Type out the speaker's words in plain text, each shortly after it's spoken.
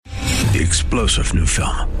The explosive new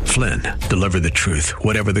film, Flynn, deliver the truth,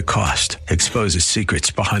 whatever the cost, exposes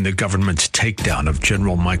secrets behind the government's takedown of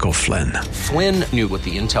General Michael Flynn. Flynn knew what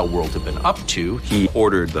the intel world had been up to. He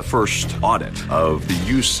ordered the first audit of the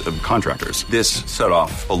use of contractors. This set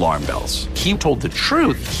off alarm bells. He told the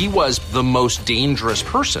truth. He was the most dangerous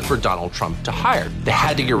person for Donald Trump to hire. They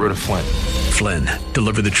had to get rid of Flynn. Flynn,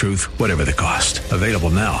 deliver the truth, whatever the cost. Available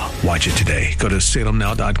now. Watch it today. Go to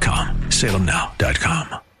salemnow.com.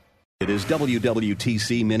 salemnow.com. It is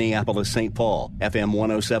WWTC Minneapolis St. Paul, FM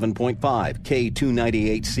 107.5,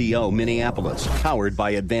 K298CO Minneapolis, powered by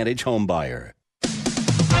Advantage Homebuyer.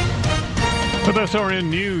 With SRN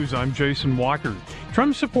News, I'm Jason Walker.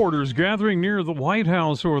 Trump supporters gathering near the White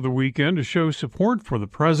House over the weekend to show support for the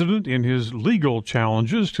president in his legal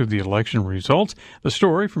challenges to the election results. The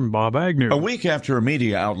story from Bob Agnew. A week after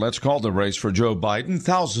media outlets called the race for Joe Biden,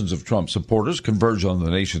 thousands of Trump supporters converged on the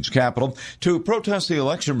nation's capital to protest the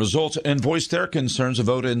election results and voice their concerns a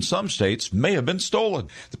vote in some states may have been stolen.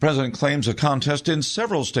 The president claims a contest in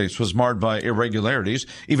several states was marred by irregularities,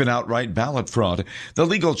 even outright ballot fraud. The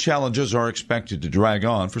legal challenges are expected to drag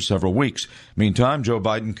on for several weeks. Meantime, Joe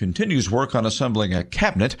Biden continues work on assembling a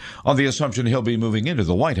cabinet on the assumption he'll be moving into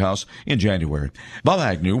the White House in January. Bob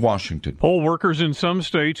Agnew, Washington. Poll workers in some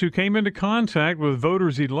states who came into contact with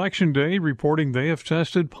voters Election Day reporting they have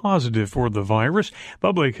tested positive for the virus.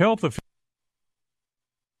 Public health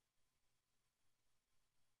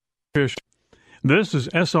officials. This is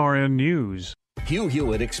SRN News. Hugh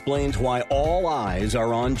Hewitt explains why all eyes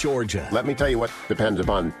are on Georgia. Let me tell you what depends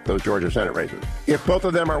upon those Georgia Senate races. If both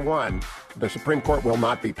of them are won, the Supreme Court will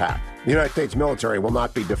not be packed. The United States military will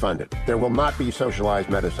not be defunded. There will not be socialized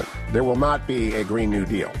medicine. There will not be a Green New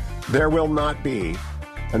Deal. There will not be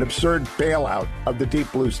an absurd bailout of the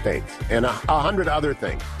deep blue states and 100 other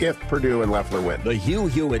things if Perdue and Loeffler win. The Hugh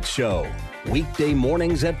Hewitt Show, weekday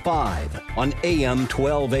mornings at 5 on AM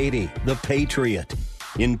 1280, The Patriot.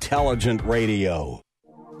 Intelligent radio.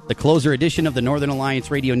 The closer edition of the Northern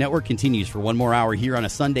Alliance Radio Network continues for one more hour here on a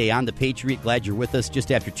Sunday on The Patriot. Glad you're with us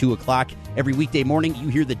just after 2 o'clock. Every weekday morning, you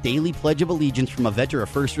hear the daily Pledge of Allegiance from a vet or a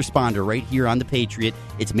first responder right here on The Patriot.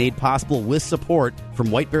 It's made possible with support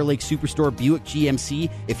from White Bear Lake Superstore Buick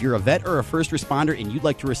GMC. If you're a vet or a first responder and you'd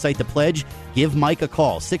like to recite the pledge, give Mike a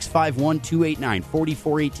call,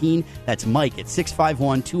 651-289-4418. That's Mike at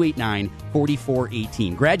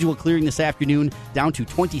 651-289-4418. Gradual clearing this afternoon, down to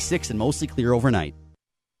 26 and mostly clear overnight.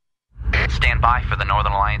 Stand by for the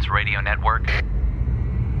Northern Alliance Radio Network.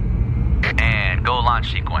 And go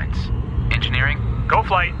launch sequence. Engineering? Go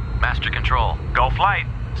flight. Master control? Go flight.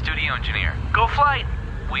 Studio engineer? Go flight.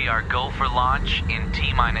 We are go for launch in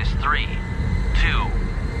T-minus 3, 2,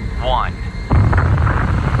 1.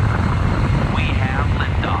 We have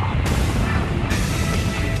liftoff.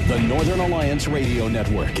 The Northern Alliance Radio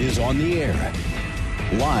Network is on the air.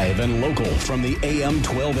 Live and local from the AM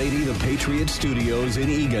 1280 The Patriot Studios in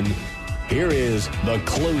Eagan. Here is the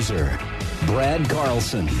closer, Brad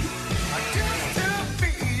Carlson.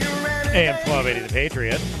 AM 1280 The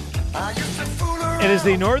Patriot. It is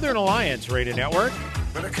the Northern Alliance Radio Network.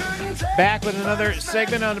 Back with another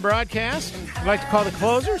segment on the broadcast. I'd like to call the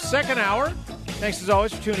closer, second hour. Thanks as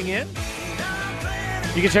always for tuning in.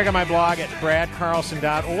 You can check out my blog at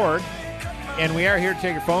bradcarlson.org. And we are here to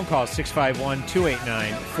take your phone calls,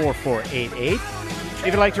 651-289-4488. If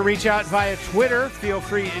you'd like to reach out via Twitter, feel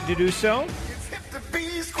free to do so.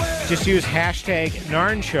 Just use hashtag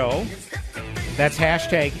Narn Show. That's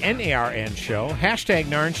hashtag NARN Show. Hashtag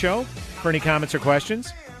Narn Show for any comments or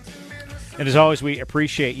questions. And as always, we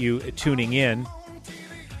appreciate you tuning in.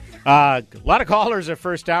 A lot of callers at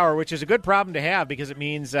first hour, which is a good problem to have because it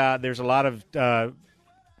means there's a lot of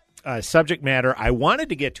subject matter I wanted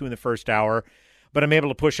to get to in the first hour, but I'm able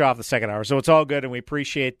to push off the second hour. So it's all good, and we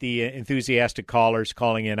appreciate the enthusiastic callers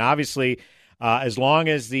calling in. Obviously, as long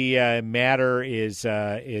as the matter is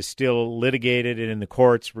still litigated and in the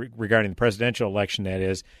courts regarding the presidential election, that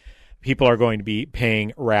is, people are going to be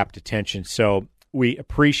paying rapt attention. So we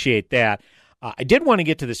appreciate that. I did want to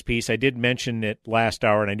get to this piece. I did mention it last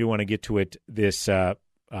hour, and I do want to get to it this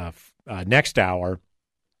next hour.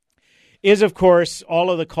 Is, of course,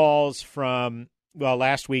 all of the calls from, well,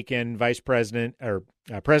 last weekend,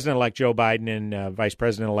 President-elect Joe Biden and Vice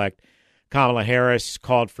President-elect Kamala Harris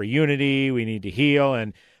called for unity. We need to heal.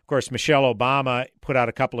 And, of course, Michelle Obama put out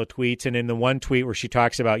a couple of tweets. And in the one tweet where she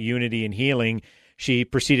talks about unity and healing, she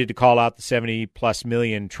proceeded to call out the 70-plus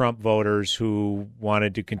million Trump voters who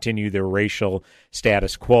wanted to continue their racial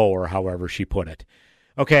status quo, or however she put it.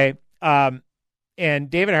 Okay. And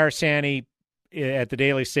David Harsanyi at the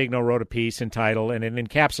Daily Signal wrote a piece entitled, and it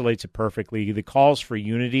encapsulates it perfectly, the calls for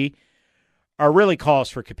unity are really calls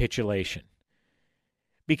for capitulation.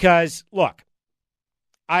 Because, look,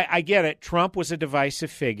 I get it. Trump was a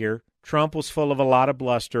divisive figure. Trump was full of a lot of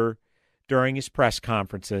bluster during his press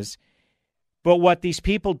conferences. But what these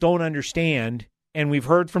people don't understand, and we've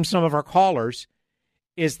heard from some of our callers,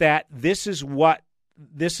 is that this is what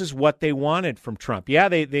they wanted from Trump. Yeah,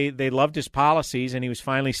 they loved his policies, and he was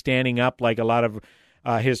finally standing up like a lot of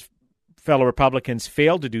his fellow Republicans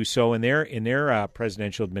failed to do so in their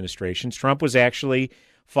presidential administrations. Trump was actually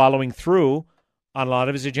following through on a lot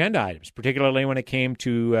of his agenda items, particularly when it came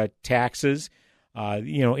to taxes,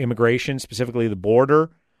 immigration, specifically the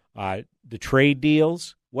border, the trade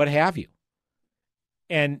deals, what have you.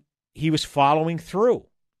 And he was following through.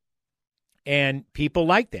 And people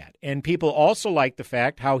like that. And people also like the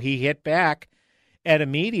fact how he hit back at a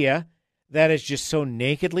media that is just so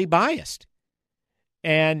nakedly biased.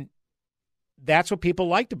 And that's what people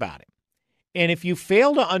liked about him. And if you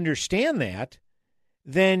fail to understand that,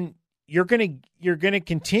 then you're going to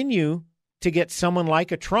continue to get someone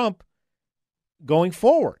like a Trump going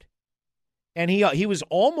forward. And he was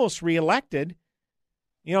almost reelected,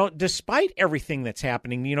 despite everything that's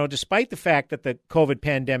happening, despite the fact that the COVID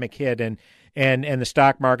pandemic hit and the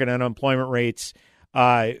stock market and unemployment rates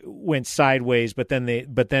went sideways, but then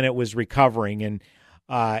it was recovering,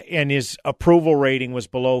 and his approval rating was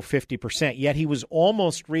below 50%. Yet he was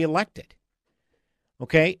almost reelected.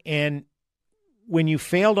 Okay, and when you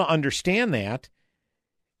fail to understand that,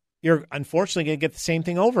 you're unfortunately going to get the same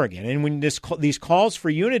thing over again. And when these calls for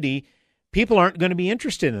unity, people aren't going to be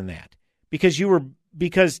interested in that because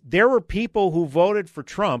there were people who voted for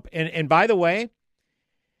Trump. And by the way,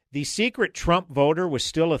 the secret Trump voter was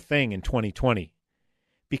still a thing in 2020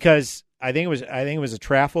 because I think it was a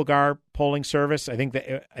Trafalgar polling service. I think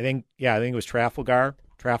it was Trafalgar,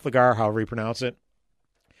 however you pronounce it.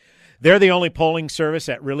 They're the only polling service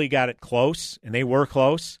that really got it close, and they were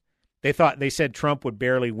close. They said Trump would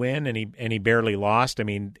barely win, and he barely lost. I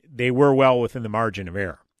mean, they were well within the margin of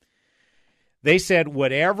error. They said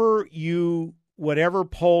whatever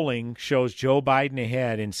polling shows Joe Biden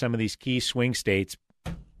ahead in some of these key swing states,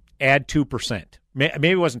 add 2%. Maybe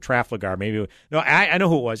it wasn't Trafalgar. I know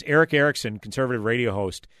who it was. Eric Erickson, conservative radio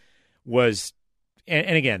host, was.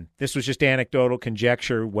 And again, this was just anecdotal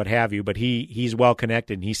conjecture, what have you, but he's well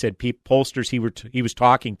connected. And he said pollsters he was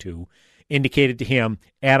talking to indicated to him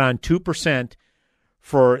add on 2%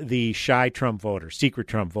 for the shy Trump voter, secret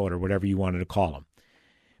Trump voter, whatever you wanted to call him,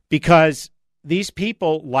 because these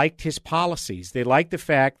people liked his policies. They liked the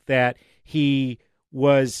fact that he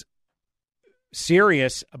was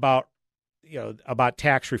serious about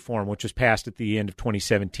tax reform, which was passed at the end of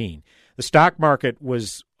 2017. The stock market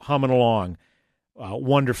was humming along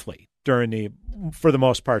wonderfully for the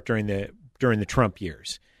most part during the Trump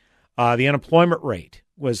years. The unemployment rate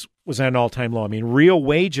was at an all-time low. I mean, real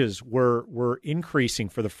wages were increasing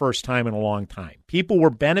for the first time in a long time. People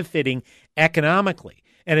were benefiting economically,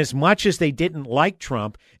 and as much as they didn't like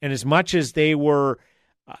Trump, and as much as they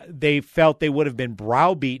felt they would have been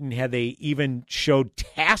browbeaten had they even showed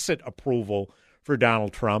tacit approval for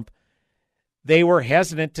Donald Trump, they were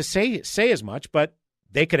hesitant to say as much, but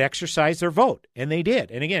they could exercise their vote, and they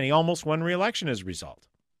did. And again, he almost won re-election as a result.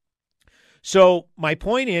 So my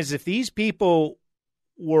point is, if these people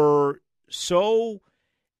were so,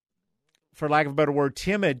 for lack of a better word,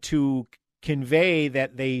 timid to convey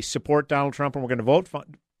that they support Donald Trump and we're going to vote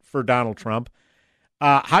for Donald Trump,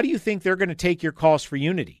 how do you think they're going to take your calls for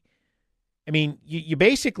unity? I mean, you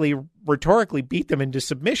basically rhetorically beat them into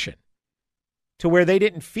submission to where they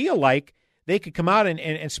didn't feel like they could come out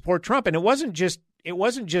and support Trump. And it wasn't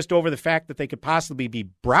just over the fact that they could possibly be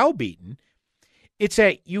browbeaten. It's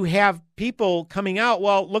that you have people coming out,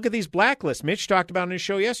 well, look at these blacklists. Mitch talked about on his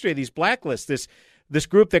show yesterday, these blacklists, this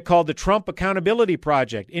group that called the Trump Accountability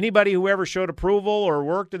Project. Anybody who ever showed approval or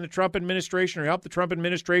worked in the Trump administration or helped the Trump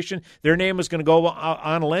administration, their name was going to go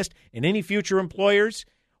on a list. And any future employers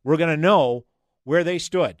were going to know where they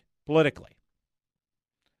stood politically.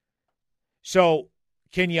 So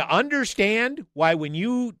can you understand why when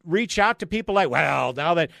you reach out to people like, well,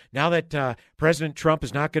 now that President Trump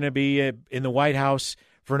is not going to be in the White House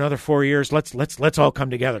for another 4 years, let's all come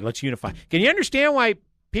together, let's unify. Can you understand why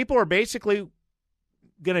people are basically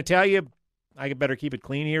going to tell you, I better keep it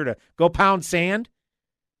clean here, to go pound sand?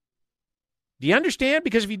 Do you understand?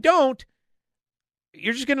 Because if you don't,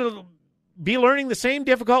 you're just going to be learning the same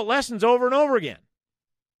difficult lessons over and over again.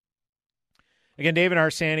 Again, David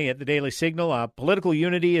Arsani at the Daily Signal. Political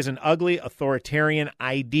unity is an ugly authoritarian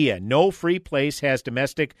idea. No free place has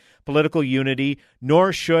domestic political unity,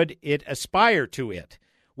 nor should it aspire to it.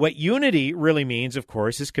 What unity really means, of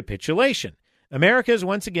course, is capitulation. America is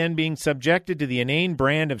once again being subjected to the inane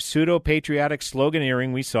brand of pseudo-patriotic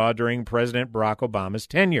sloganeering we saw during President Barack Obama's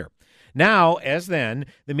tenure. Now, as then,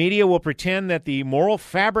 the media will pretend that the moral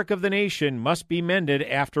fabric of the nation must be mended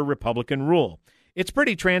after Republican rule. It's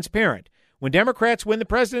pretty transparent. When Democrats win the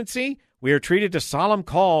presidency, we are treated to solemn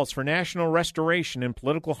calls for national restoration and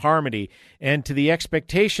political harmony, and to the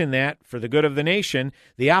expectation that, for the good of the nation,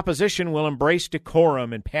 the opposition will embrace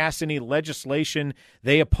decorum and pass any legislation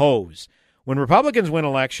they oppose. When Republicans win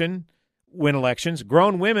elections,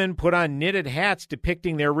 grown women put on knitted hats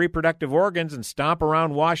depicting their reproductive organs and stomp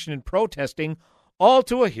around Washington protesting, all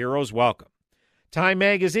to a hero's welcome. Time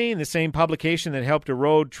magazine, the same publication that helped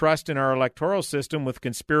erode trust in our electoral system with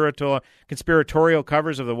conspiratorial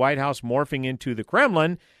covers of the White House morphing into the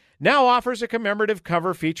Kremlin, now offers a commemorative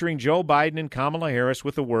cover featuring Joe Biden and Kamala Harris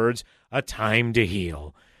with the words, "A time to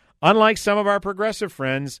heal." Unlike some of our progressive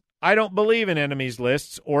friends, I don't believe in enemies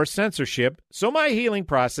lists or censorship, so my healing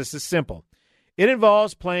process is simple. It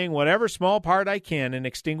involves playing whatever small part I can in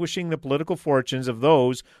extinguishing the political fortunes of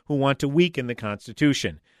those who want to weaken the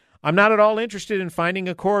Constitution. I'm not at all interested in finding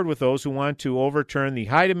accord with those who want to overturn the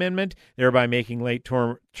Hyde Amendment, thereby making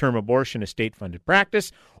late-term abortion a state-funded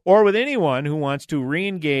practice, or with anyone who wants to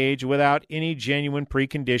re-engage without any genuine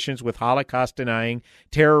preconditions with Holocaust-denying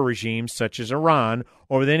terror regimes such as Iran,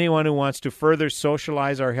 or with anyone who wants to further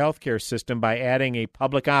socialize our healthcare system by adding a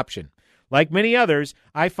public option. Like many others,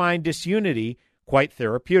 I find disunity quite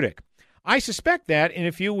therapeutic. I suspect that in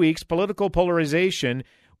a few weeks, political polarization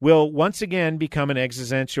will once again become an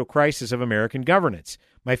existential crisis of American governance.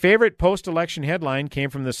 My favorite post-election headline came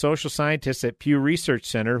from the social scientists at Pew Research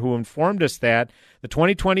Center, who informed us that the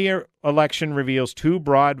 2020 election reveals two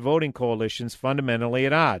broad voting coalitions fundamentally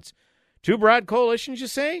at odds. Two broad coalitions, you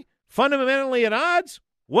say? Fundamentally at odds?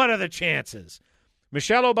 What are the chances?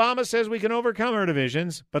 Michelle Obama says we can overcome our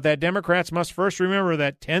divisions, but that Democrats must first remember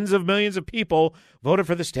that tens of millions of people voted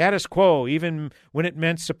for the status quo, even when it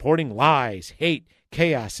meant supporting lies, hate,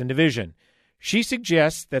 chaos, and division. She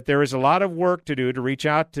suggests that there is a lot of work to do to reach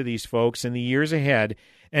out to these folks in the years ahead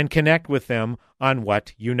and connect with them on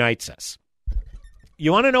what unites us.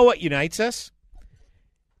 You want to know what unites us?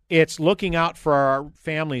 It's looking out for our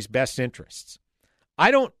family's best interests.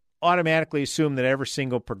 I don't automatically assume that every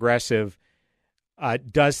single progressive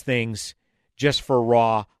does things just for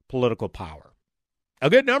raw political power.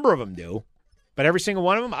 A good number of them do, but every single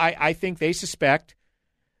one of them, I think they suspect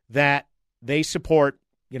that they support,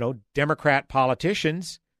 Democrat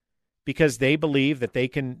politicians because they believe that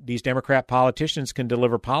these Democrat politicians can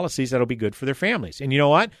deliver policies that'll be good for their families. And you know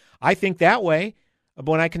what? I think that way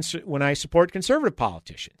when I support conservative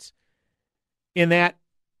politicians, in that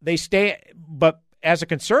they stay. But as a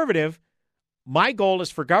conservative, my goal is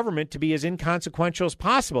for government to be as inconsequential as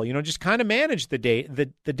possible. Just kind of manage the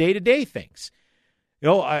day-to-day things.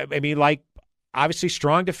 Like obviously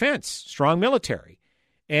strong defense, strong military,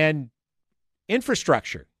 and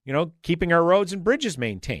infrastructure, keeping our roads and bridges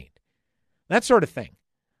maintained, that sort of thing.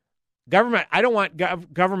 Government, I don't want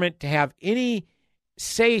government to have any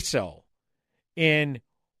say-so in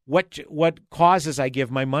what causes I give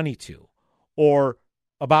my money to or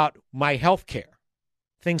about my health care,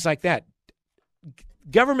 things like that.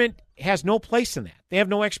 Government has no place in that. They have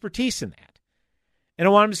no expertise in that. And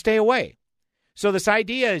I want them to stay away. So this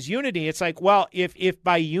idea is unity. It's like, well, if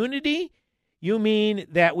by unity you mean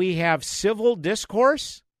that we have civil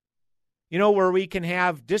discourse, where we can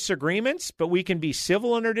have disagreements, but we can be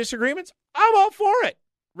civil in our disagreements, I'm all for it.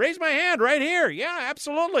 Raise my hand right here. Yeah,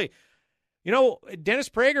 absolutely. Dennis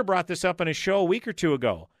Prager brought this up on a show a week or two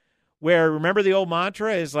ago, where, remember the old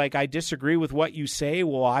mantra is like, I disagree with what you say,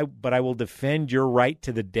 but I will defend your right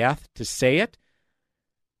to the death to say it.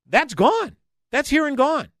 That's gone. That's here and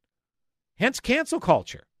gone. Hence cancel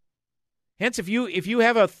culture. Hence, if you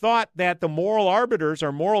have a thought that the moral arbiters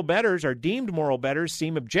or moral betters or deemed moral betters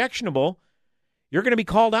seem objectionable, you're going to be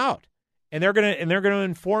called out, and they're going to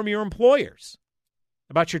inform your employers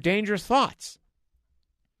about your dangerous thoughts.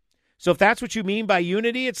 So if that's what you mean by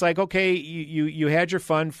unity, it's like, okay, you had your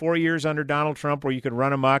fun 4 years under Donald Trump where you could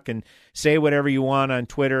run amok and say whatever you want on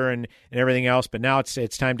Twitter and everything else, but now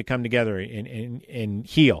it's time to come together and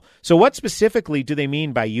heal. So what specifically do they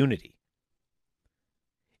mean by unity?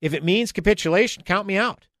 If it means capitulation, count me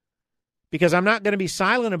out, because I'm not going to be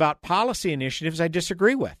silent about policy initiatives I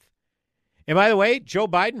disagree with. And by the way, Joe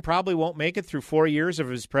Biden probably won't make it through 4 years of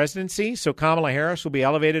his presidency, so Kamala Harris will be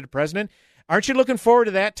elevated to president. Aren't you looking forward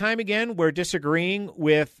to that time again where disagreeing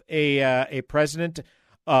with a president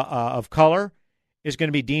of color is going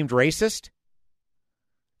to be deemed racist?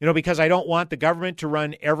 Because I don't want the government to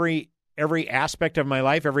run every aspect of my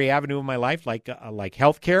life, every avenue of my life, like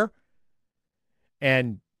health care.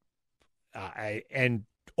 and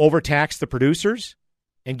overtax the producers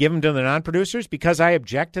and give them to the non-producers because I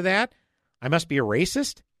object to that, I must be a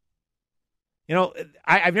racist? You know,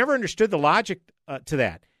 I've never understood the logic to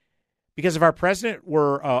that. Because if our president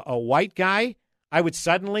were a white guy, I would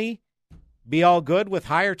suddenly be all good with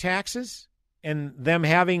higher taxes and them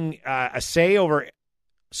having a say over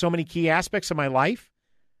so many key aspects of my life.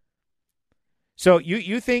 So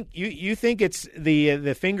you think it's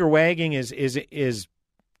the finger wagging is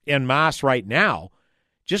en masse right now.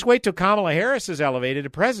 Just wait till Kamala Harris is elevated to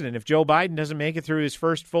president. If Joe Biden doesn't make it through his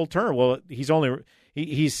first full term, well,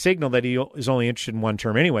 he's signaled that he is only interested in one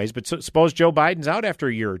term anyways. But suppose Joe Biden's out after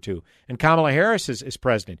a year or two and Kamala Harris is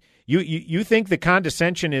president. You think the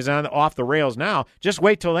condescension is off the rails now? Just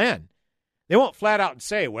wait till then. They won't flat out and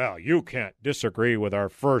say, "Well, you can't disagree with our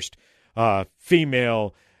first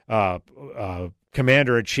female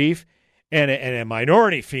commander in chief and a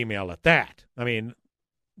minority female at that." I mean,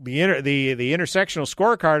 the intersectional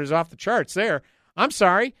scorecard is off the charts there. I'm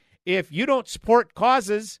sorry, if you don't support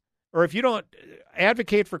causes or if you don't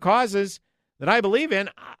advocate for causes that I believe in,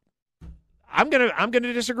 I'm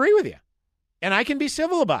gonna disagree with you, and I can be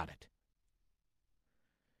civil about it.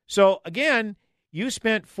 So again, you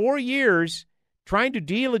spent 4 years trying to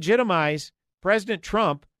delegitimize President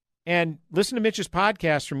Trump, and listen to Mitch's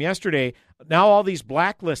podcast from yesterday. Now all these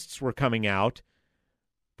blacklists were coming out,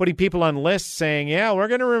 putting people on lists saying, "Yeah, we're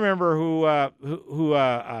going to remember who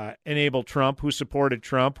enabled Trump, who supported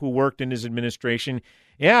Trump, who worked in his administration."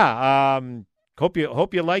 Yeah, hope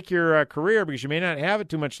you like your career because you may not have it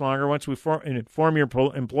too much longer once we inform your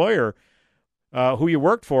employer who you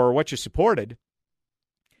worked for or what you supported.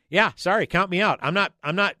 Yeah, sorry, count me out. I'm not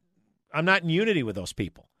in unity with those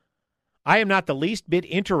people. I am not the least bit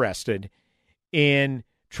interested in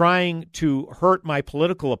trying to hurt my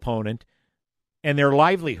political opponent and their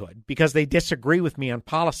livelihood because they disagree with me on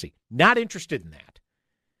policy. Not interested in that.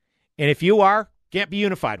 And if you are, can't be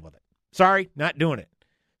unified with it. Sorry, not doing it.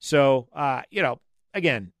 So,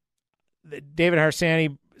 again, David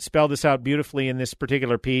Harsanyi spelled this out beautifully in this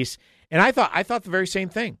particular piece. And I thought the very same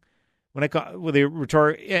thing when with the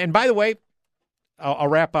rhetoric. And by the way, I'll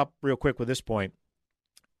wrap up real quick with this point.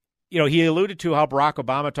 You know, he alluded to how Barack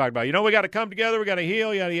Obama talked about, we got to come together, we got to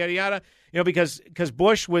heal, yada, yada, yada. Because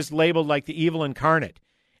Bush was labeled like the evil incarnate.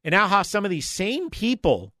 And now how some of these same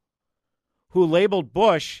people who labeled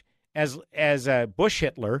Bush as a Bush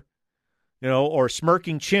Hitler, or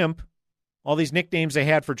smirking chimp, all these nicknames they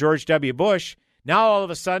had for George W. Bush, now all of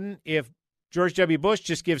a sudden, if George W. Bush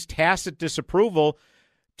just gives tacit disapproval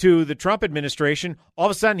to the Trump administration, all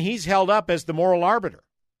of a sudden he's held up as the moral arbiter.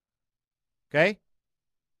 Okay?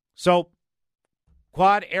 So,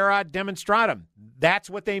 quad erat demonstratum. That's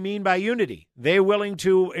what they mean by unity. They're willing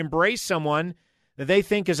to embrace someone that they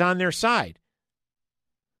think is on their side.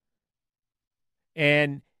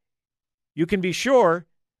 And you can be sure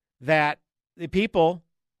that the people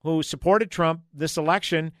who supported Trump this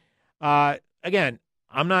election, again,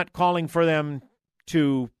 I'm not calling for them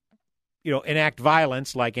to, enact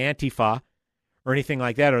violence like Antifa or anything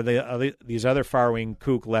like that, or these other far-wing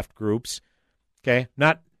kook left groups. Okay,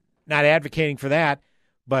 not advocating for that,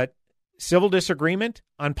 but civil disagreement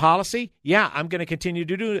on policy, yeah, I'm going to continue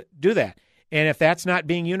to do that. And if that's not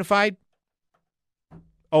being unified,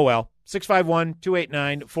 oh well.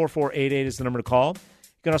 651-289-4488 is the number to call.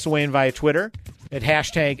 You can also weigh in via Twitter at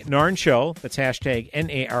hashtag Narn Show. That's hashtag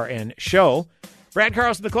NARN Show. Brad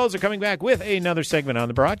Carlson, the Closer, coming back with another segment on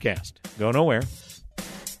the broadcast. Go nowhere.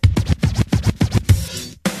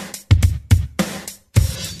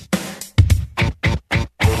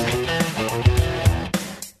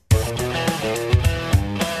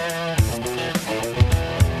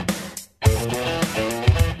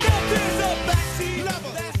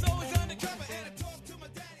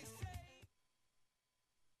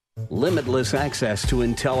 Limitless access to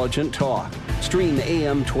intelligent talk. Stream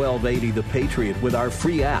AM 1280 The Patriot with our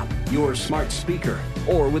free app, your smart speaker,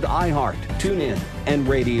 or with iHeart, TuneIn, and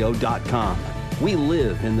radio.com. We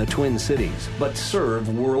live in the Twin Cities, but serve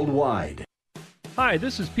worldwide. Hi,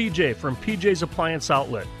 this is PJ from PJ's Appliance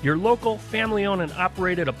Outlet, your local family-owned and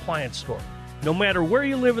operated appliance store. No matter where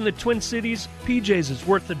you live in the Twin Cities, PJ's is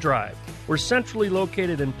worth the drive. We're centrally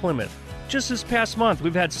located in Plymouth. Just this past month,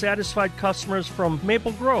 we've had satisfied customers from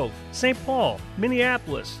Maple Grove, St. Paul,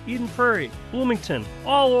 Minneapolis, Eden Prairie, Bloomington,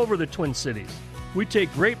 all over the Twin Cities. We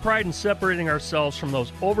take great pride in separating ourselves from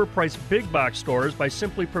those overpriced big box stores by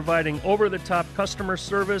simply providing over-the-top customer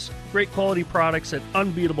service, great quality products at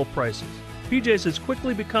unbeatable prices. PJ's has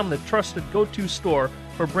quickly become the trusted go-to store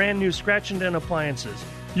for brand new scratch and dent appliances.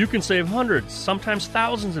 You can save hundreds, sometimes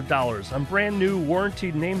thousands of dollars on brand new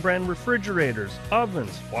warranted name brand refrigerators,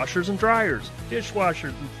 ovens, washers and dryers,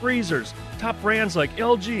 dishwashers and freezers, top brands like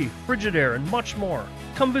LG, Frigidaire, and much more.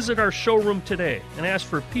 Come visit our showroom today and ask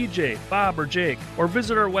for PJ, Bob, or Jake, or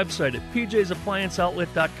visit our website at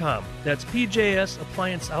pjsapplianceoutlet.com. That's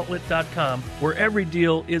pjsapplianceoutlet.com, where every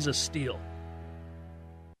deal is a steal.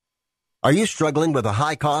 Are you struggling with the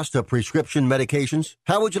high cost of prescription medications?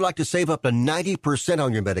 How would you like to save up to 90%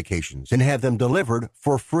 on your medications and have them delivered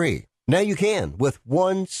for free? Now you can with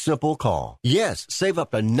one simple call. Yes, save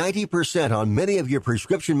up to 90% on many of your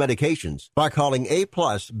prescription medications by calling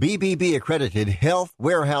A-plus BBB accredited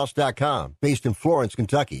healthwarehouse.com, based in Florence,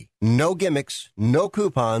 Kentucky. No gimmicks, no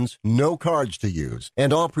coupons, no cards to use.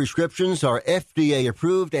 And all prescriptions are FDA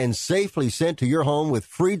approved and safely sent to your home with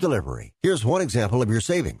free delivery. Here's one example of your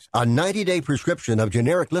savings. A 90-day prescription of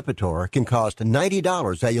generic Lipitor can cost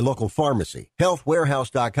 $90 at your local pharmacy.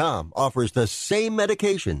 Healthwarehouse.com offers the same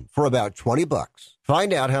medication for about $20.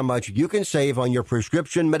 Find out how much you can save on your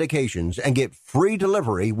prescription medications and get free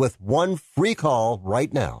delivery with one free call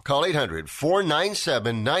right now. Call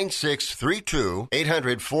 800-497-9632.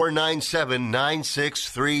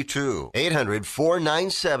 800-497-9632.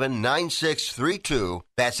 800-497-9632.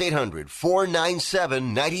 That's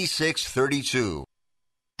 800-497-9632.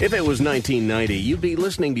 If it was 1990, you'd be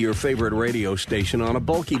listening to your favorite radio station on a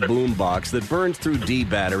bulky boombox that burns through D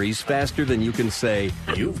batteries faster than you can say,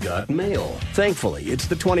 "You've got mail." Thankfully, it's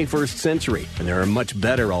the 21st century, and there are much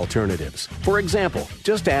better alternatives. For example,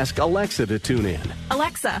 just ask Alexa to tune in.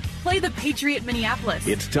 Alexa, play the Patriot Minneapolis.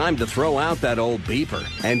 It's time to throw out that old beeper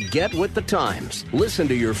and get with the times. Listen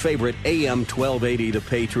to your favorite AM 1280 The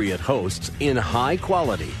Patriot hosts in high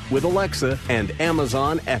quality with Alexa and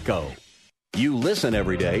Amazon Echo. You listen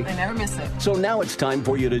every day. I never miss it. So now it's time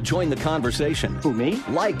for you to join the conversation. Who, me?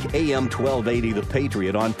 Like AM 1280 The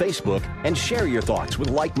Patriot on Facebook and share your thoughts with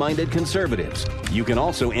like-minded conservatives. You can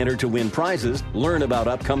also enter to win prizes, learn about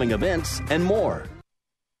upcoming events, and more.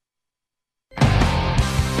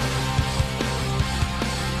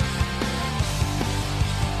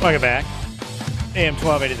 Welcome back. AM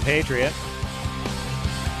 1280 The Patriot.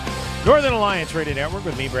 Northern Alliance Radio Network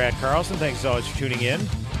with me, Brad Carlson. Thanks as always for tuning in.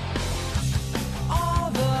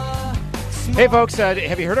 Hey, folks,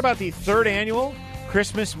 have you heard about the third annual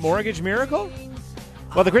Christmas Mortgage Miracle?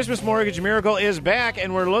 Well, the Christmas Mortgage Miracle is back,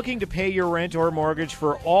 and we're looking to pay your rent or mortgage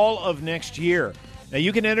for all of next year. Now,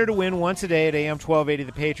 you can enter to win once a day at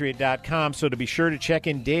am1280thepatriot.com, so to be sure to check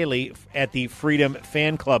in daily at the Freedom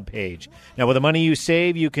Fan Club page. Now, with the money you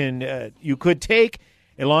save, you could take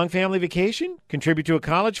a long family vacation, contribute to a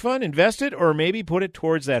college fund, invest it, or maybe put it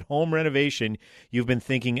towards that home renovation you've been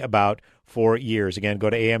thinking about for years. Again, go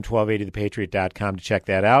to am1280thepatriot.com to check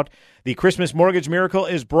that out. The Christmas Mortgage Miracle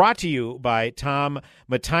is brought to you by Tom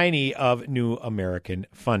Matini of New American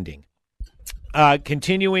Funding.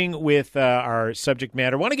 Continuing with our subject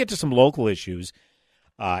matter, I want to get to some local issues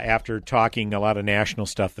after talking a lot of national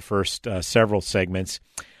stuff the first several segments.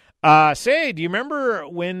 Do you remember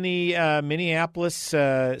when the Minneapolis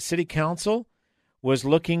City Council was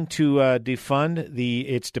looking to defund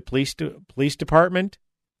its police department?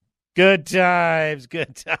 Good times,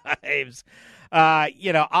 good times.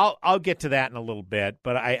 I'll get to that in a little bit,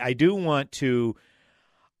 but I do want to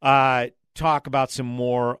talk about some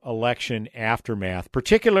more election aftermath,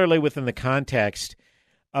 particularly within the context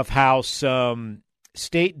of how some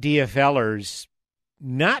state DFLers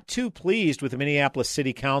not too pleased with the Minneapolis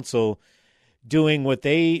City Council doing what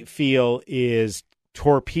they feel is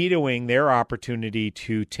torpedoing their opportunity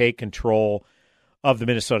to take control of the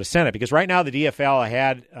Minnesota Senate, because right now the DFL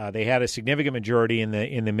had a significant majority in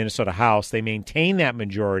the Minnesota House. They maintained that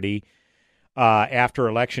majority after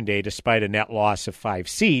Election Day, despite a net loss of 5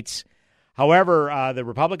 seats. However, the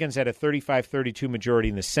Republicans had a 35-32 majority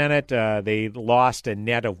in the Senate. They lost a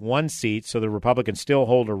net of 1 seat, so the Republicans still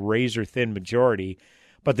hold a razor-thin majority.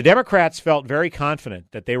 But the Democrats felt very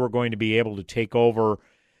confident that they were going to be able to take over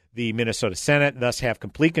the Minnesota Senate, thus have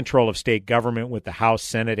complete control of state government with the House,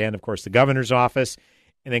 Senate, and, of course, the governor's office,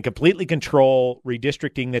 and then completely control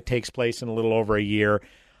redistricting that takes place in a little over a year.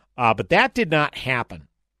 But that did not happen.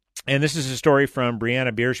 And this is a story from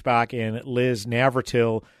Brianna Bierschbach and Liz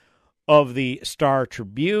Navratil of the Star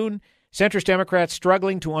Tribune. Centrist Democrats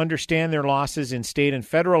struggling to understand their losses in state and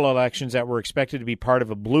federal elections that were expected to be part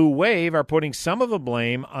of a blue wave are putting some of the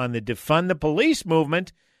blame on the defund the police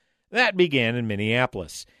movement that began in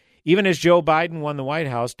Minneapolis. Even as Joe Biden won the White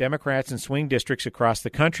House, Democrats in swing districts across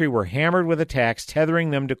the country were hammered with attacks,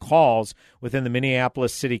 tethering them to calls within the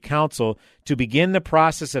Minneapolis City Council to begin the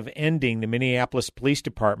process of ending the Minneapolis Police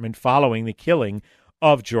Department following the killing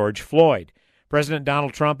of George Floyd. President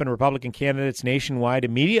Donald Trump and Republican candidates nationwide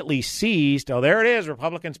immediately seized. Oh, there it is.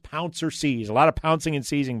 Republicans pounce or seize. A lot of pouncing and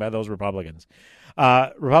seizing by those Republicans.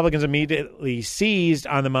 Republicans immediately seized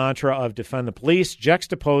on the mantra of defund the police,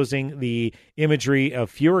 juxtaposing the imagery of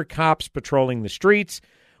fewer cops patrolling the streets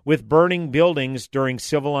with burning buildings during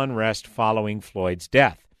civil unrest following Floyd's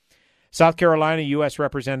death. South Carolina U.S.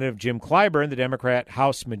 Representative Jim Clyburn, the Democrat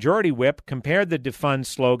House Majority Whip, compared the defund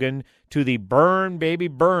slogan to the burn, baby,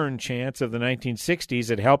 burn chants of the 1960s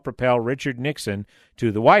that helped propel Richard Nixon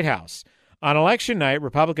to the White House. On election night,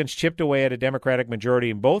 Republicans chipped away at a Democratic majority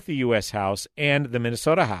in both the U.S. House and the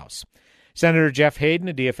Minnesota House. Senator Jeff Hayden,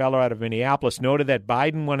 a DFLer out of Minneapolis, noted that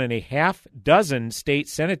Biden won in a half dozen state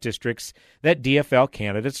Senate districts that DFL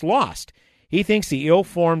candidates lost. He thinks the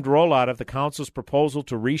ill-formed rollout of the council's proposal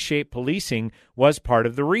to reshape policing was part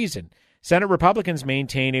of the reason. Senate Republicans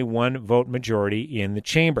maintain a one-vote majority in the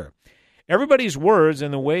chamber. Everybody's words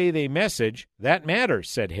and the way they message, that matters,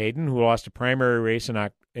 said Hayden, who lost a primary race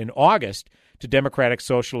in August to Democratic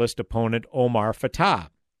Socialist opponent Omar Fattah.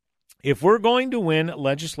 If we're going to win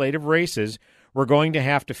legislative races, we're going to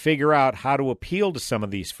have to figure out how to appeal to some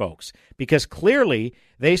of these folks, because clearly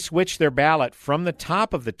they switch their ballot from the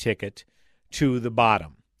top of the ticket to the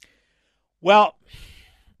bottom. Well,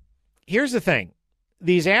 here's the thing.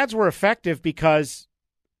 These ads were effective because,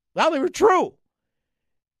 well, they were true.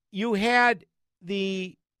 You had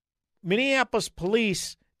the Minneapolis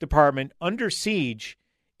Police Department under siege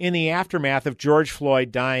in the aftermath of George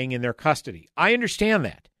Floyd dying in their custody. I understand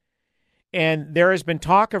that. And there has been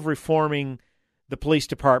talk of reforming the police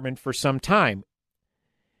department for some time.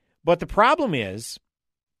 But the problem is,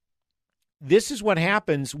 this is what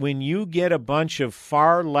happens when you get a bunch of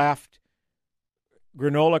far-left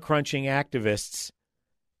granola-crunching activists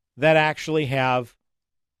that actually have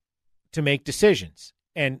to make decisions.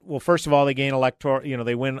 And, well, first of all, they gain electoral,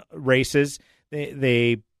 they win races,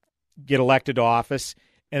 they get elected to office,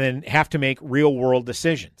 and then have to make real-world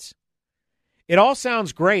decisions. It all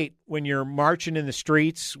sounds great when you're marching in the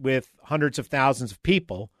streets with hundreds of thousands of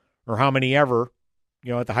people, or how many ever,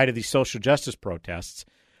 at the height of these social justice protests.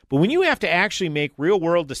 But when you have to actually make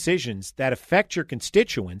real-world decisions that affect your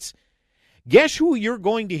constituents, guess who you're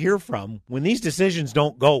going to hear from when these decisions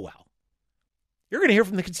don't go well? You're going to hear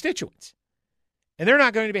from the constituents, and they're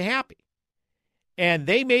not going to be happy. And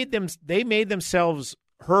they made themselves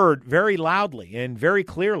heard very loudly and very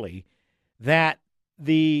clearly that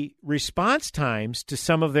the response times to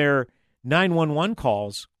some of their 911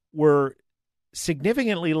 calls were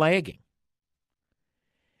significantly lagging.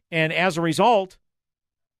 And as a result,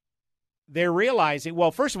 they're realizing,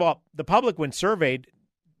 well, first of all, the public, when surveyed,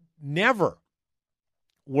 never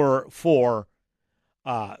were for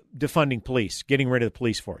defunding police, getting rid of the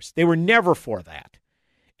police force. They were never for that.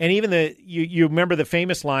 And even you remember the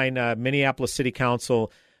famous line, Minneapolis City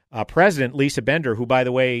Council President Lisa Bender, who, by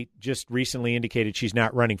the way, just recently indicated she's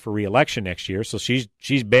not running for re-election next year, so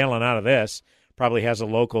she's bailing out of this, probably has a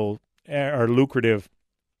local or lucrative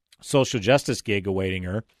social justice gig awaiting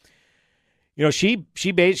her. She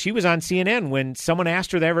was on CNN when someone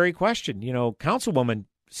asked her that very question. Councilwoman,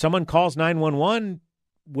 someone calls 911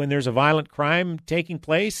 when there's a violent crime taking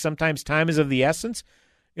place. Sometimes time is of the essence.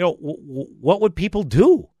 What would people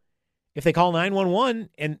do if they call 911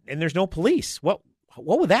 and there's no police? What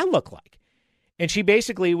would that look like? And she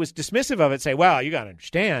basically was dismissive of it, say, well, you got to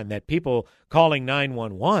understand that people calling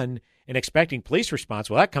 911 and expecting police response,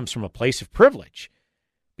 well, that comes from a place of privilege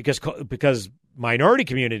because minority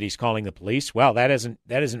communities calling the police, well, that isn't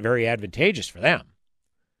very advantageous for them.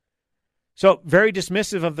 So very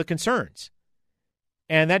dismissive of the concerns.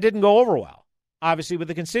 And that didn't go over well, obviously, with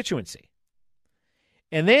the constituency.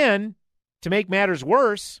 And then, to make matters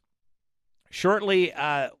worse, shortly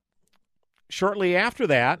after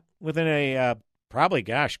that, within a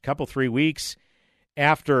couple 3 weeks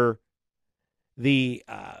after that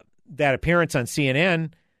appearance on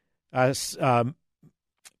CNN,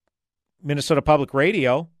 Minnesota Public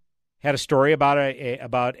Radio had a story about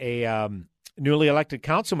a newly elected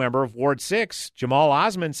council member of Ward 6, Jamal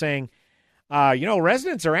Osman, saying,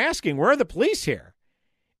 residents are asking, where are the police here?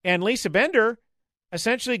 And Lisa Bender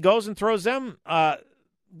essentially goes and throws them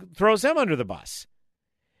under the bus,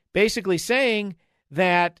 basically saying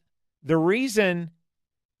that the reason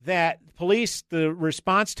that the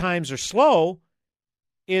response times are slow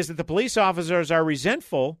is that the police officers are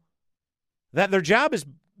resentful that their job is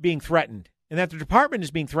being threatened and that the department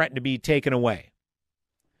is being threatened to be taken away.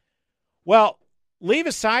 Well, leave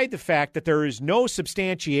aside the fact that there is no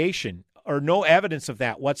substantiation or no evidence of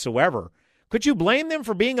that whatsoever. Could you blame them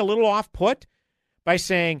for being a little off-put by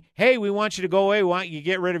saying, hey, we want you to go away, we want you to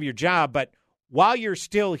get rid of your job, but while you're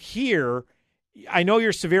still here I know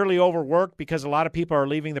you're severely overworked because a lot of people are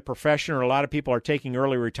leaving the profession, or a lot of people are taking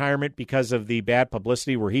early retirement because of the bad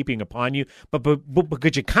publicity we're heaping upon you. But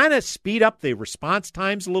could you kind of speed up the response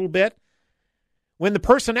times a little bit when the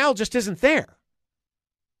personnel just isn't there?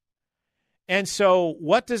 And so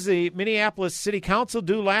what does the Minneapolis City Council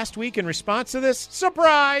do last week in response to this?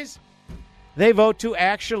 Surprise! They vote to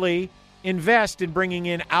actually invest in bringing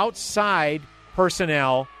in outside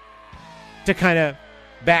personnel to kind of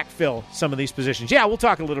backfill some of these positions. Yeah, we'll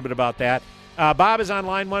talk a little bit about that. Bob is on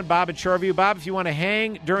line one, Bob in Shoreview. Bob, if you want to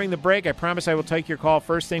hang during the break, I promise I will take your call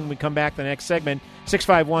first thing when we come back the next segment.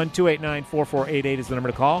 651-289-4488 is the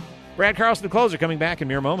number to call. Brad Carlson, the closer, coming back in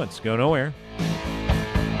mere moments. Go nowhere.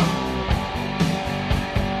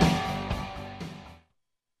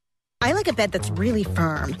 I like a bed that's really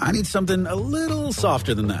firm. I need something a little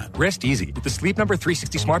softer than that. Rest easy. With the Sleep Number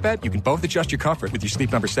 360 smart bed, you can both adjust your comfort with your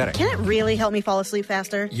Sleep Number setting. Can it really help me fall asleep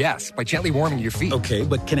faster? Yes, by gently warming your feet. Okay,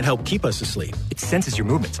 but can it help keep us asleep? It senses your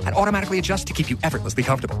movements and automatically adjusts to keep you effortlessly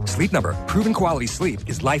comfortable. Sleep Number, proven quality sleep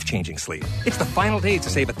is life-changing sleep. It's the final day to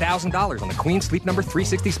save $1,000 on the Queen Sleep Number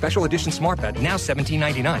 360 Special Edition smart bed, now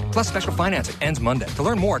 $17.99. Plus special financing ends Monday. To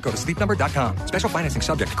learn more, go to sleepnumber.com. Special financing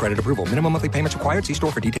subject to credit approval. Minimum monthly payments required. See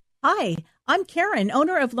store for details. Hi, I'm Karen,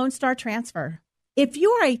 owner of Lone Star Transfer. If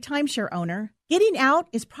you are a timeshare owner, getting out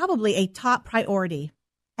is probably a top priority.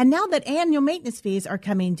 And now that annual maintenance fees are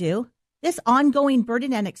coming due, this ongoing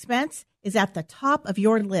burden and expense is at the top of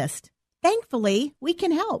your list. Thankfully, we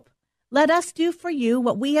can help. Let us do for you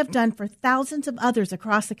what we have done for thousands of others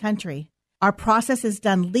across the country. Our process is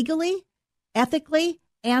done legally, ethically,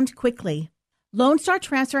 and quickly. Lone Star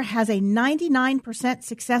Transfer has a 99%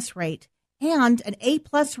 success rate and an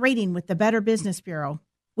A-plus rating with the Better Business Bureau.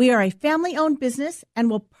 We are a family-owned business and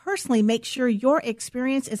will personally make sure your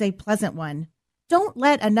experience is a pleasant one. Don't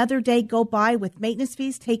let another day go by with maintenance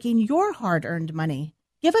fees taking your hard-earned money.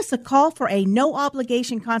 Give us a call for a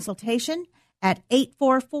no-obligation consultation at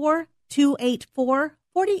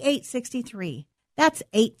 844-284-4863. That's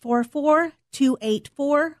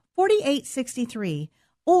 844-284-4863.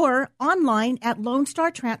 Or online at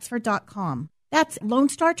LoneStarTransfer.com. That's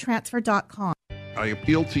LoneStarTransfer.com. I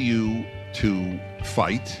appeal to you to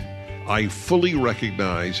fight. I fully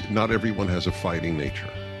recognize not everyone has a fighting nature,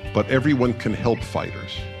 but everyone can help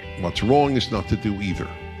fighters. What's wrong is not to do either.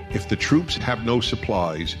 If the troops have no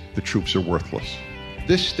supplies, the troops are worthless.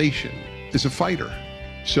 This station is a fighter.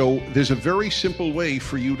 So there's a very simple way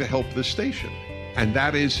for you to help this station, and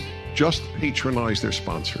that is just patronize their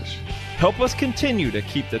sponsors. Help us continue to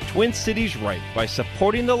keep the Twin Cities right by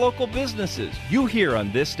supporting the local businesses you hear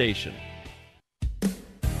on this station.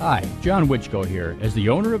 Hi, John Wichko here. As the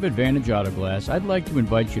owner of Advantage Auto Glass, I'd like to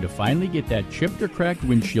invite you to finally get that chipped or cracked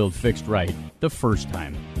windshield fixed right the first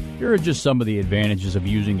time. Here are just some of the advantages of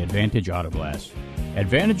using Advantage Auto Glass.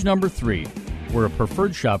 Advantage number 3, we're a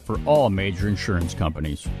preferred shop for all major insurance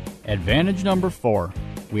companies. Advantage number 4,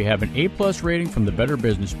 we have an A-plus rating from the Better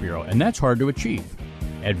Business Bureau, and that's hard to achieve.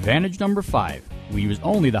 Advantage number 5, we use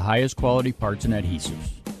only the highest quality parts and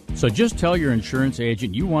adhesives. So just tell your insurance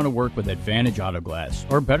agent you want to work with Advantage Auto Glass,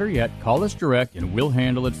 or better yet, call us direct and we'll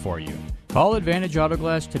handle it for you. Call Advantage Auto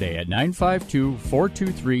Glass today at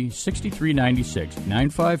 952-423-6396,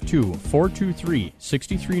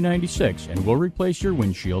 952-423-6396, and we'll replace your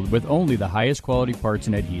windshield with only the highest quality parts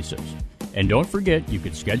and adhesives. And don't forget, you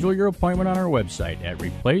can schedule your appointment on our website at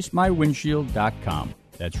replacemywindshield.com.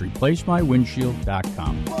 That's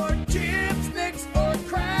replacemywindshield.com. For chips, nicks, or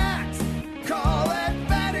cracks, call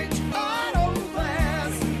Advantage Auto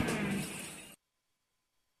Glass.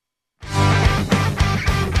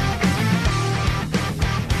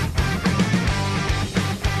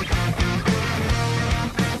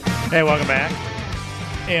 Hey, welcome back.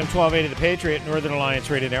 AM 1280 The Patriot, Northern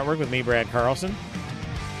Alliance Radio Network with me, Brad Carlson.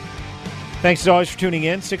 Thanks as always for tuning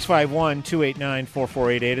in.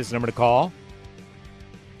 651-289-4488 is the number to call.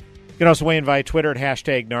 You can also weigh in via Twitter at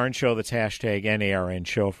hashtag NARN Show. That's hashtag NARN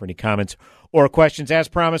Show for any comments or questions. As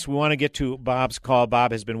promised, we want to get to Bob's call.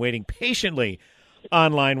 Bob has been waiting patiently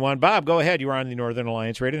on line one. Bob, go ahead. You are on the Northern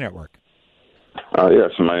Alliance Radio Network. Yes,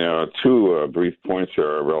 my two brief points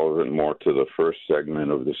are relevant more to the first segment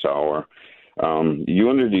of this hour.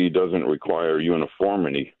 Unity doesn't require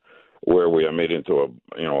uniformity, where we are made into a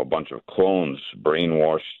bunch of clones,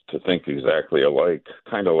 brainwashed to think exactly alike,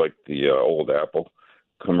 kind of like the old Apple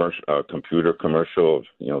computer commercial of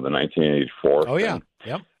the 1984. Oh yeah,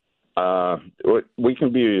 yep. We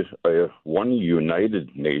can be one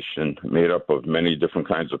united nation made up of many different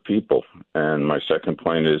kinds of people. And my second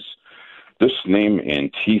point is this name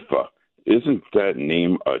Antifa isn't that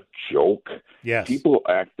name a joke? Yes. People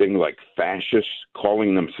acting like fascists,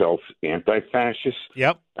 calling themselves anti-fascists.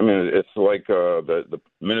 Yep. I mean, it's like the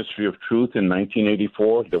Ministry of Truth in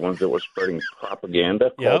 1984, the ones that were spreading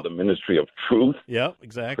propaganda called the Ministry of Truth. Yep,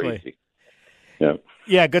 exactly. Crazy. Yeah.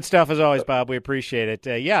 Yeah, good stuff as always, Bob. We appreciate it.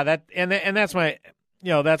 That's my,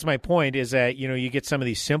 that's my point is that, you get some of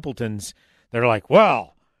these simpletons that are like,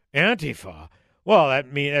 well, Antifa. Well,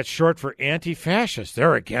 that's short for anti-fascist.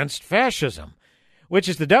 They're against fascism, which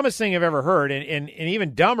is the dumbest thing I've ever heard. And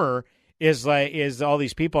even dumber is all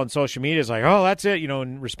these people on social media is like, oh, that's it.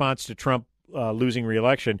 In response to Trump losing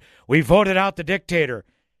re-election, we voted out the dictator.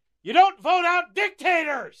 You don't vote out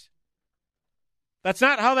dictators. That's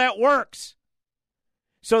not how that works.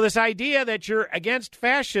 So this idea that you're against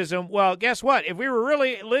fascism, well, guess what? If we were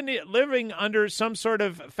really living under some sort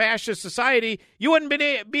of fascist society, you wouldn't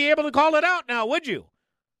be able to call it out now, would you?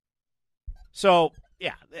 So,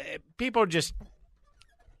 yeah, people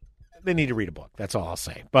they need to read a book. That's all I'll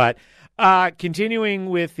say. But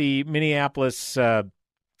continuing with the Minneapolis,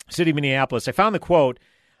 City of Minneapolis, I found the quote.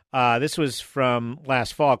 This was from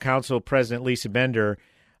last fall. Council President Lisa Bender,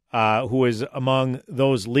 who was among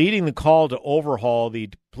those leading the call to overhaul the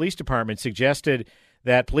police department, suggested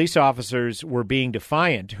that police officers were being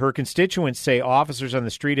defiant. Her constituents say officers on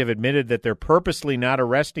the street have admitted that they're purposely not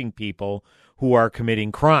arresting people who are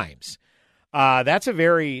committing crimes. That was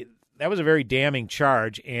a very damning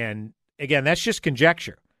charge, and again, that's just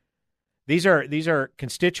conjecture. These are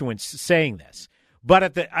constituents saying this. But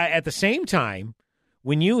at the same time,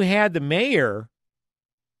 when you had the mayor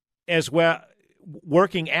as well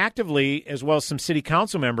working actively, as well as some city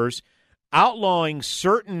council members, outlawing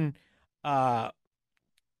certain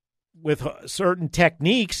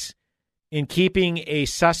techniques in keeping a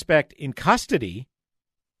suspect in custody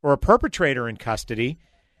or a perpetrator in custody,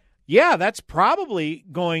 yeah, that's probably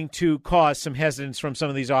going to cause some hesitance from some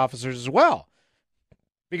of these officers as well.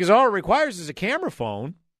 Because all it requires is a camera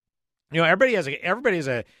phone. Everybody has a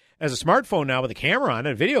smartphone now with a camera on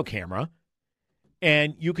it, a video camera,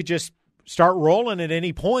 and you could just start rolling at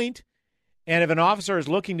any point. And if an officer is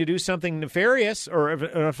looking to do something nefarious, or if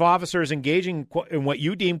an officer is engaging in what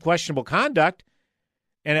you deem questionable conduct,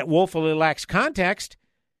 and it woefully lacks context,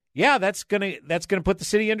 yeah, that's gonna put the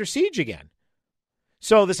city under siege again.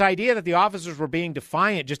 So this idea that the officers were being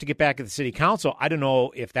defiant just to get back at the city council, I don't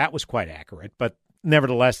know if that was quite accurate, but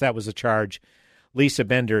nevertheless, that was a charge Lisa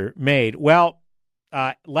Bender made. Well,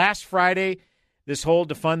 last Friday, this whole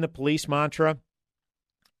defund the police mantra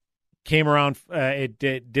came around. It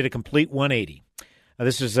did a complete 180.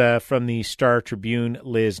 This is from the Star Tribune,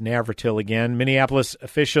 Liz Navratil again. Minneapolis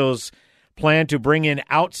officials plan to bring in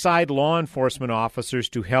outside law enforcement officers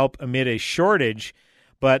to help amid a shortage,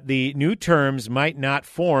 but the new terms might not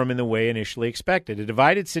form in the way initially expected. A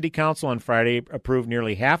divided city council on Friday approved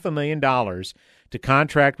nearly $500,000 to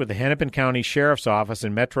contract with the Hennepin County Sheriff's Office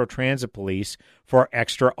and Metro Transit Police for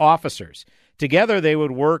extra officers. Together, they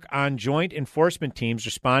would work on joint enforcement teams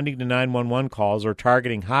responding to 911 calls or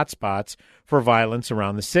targeting hotspots for violence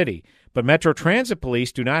around the city. But Metro Transit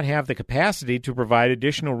Police do not have the capacity to provide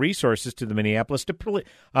additional resources to the Minneapolis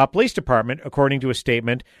Police Department, according to a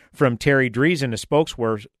statement from Terry Driesen,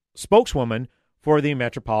 a spokeswoman for the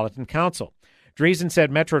Metropolitan Council. Driesen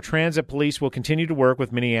said Metro Transit Police will continue to work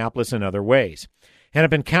with Minneapolis in other ways.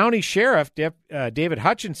 Hennepin County Sheriff David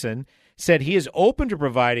Hutchinson said he is open to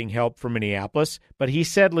providing help for Minneapolis, but he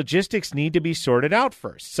said logistics need to be sorted out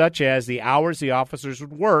first, such as the hours the officers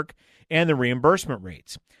would work and the reimbursement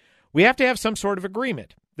rates. We have to have some sort of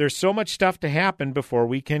agreement. There's so much stuff to happen before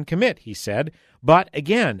we can commit, he said. But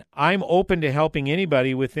again, I'm open to helping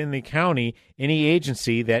anybody within the county, any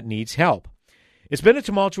agency that needs help. It's been a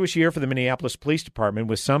tumultuous year for the Minneapolis Police Department,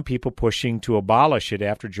 with some people pushing to abolish it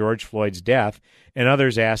after George Floyd's death and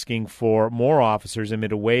others asking for more officers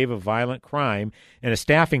amid a wave of violent crime and a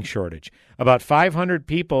staffing shortage. About 500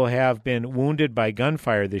 people have been wounded by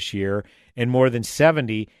gunfire this year, and more than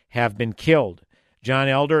 70 have been killed. John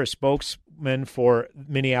Elder, a spokesman for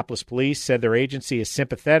Minneapolis Police, said their agency is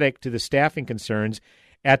sympathetic to the staffing concerns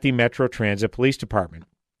at the Metro Transit Police Department.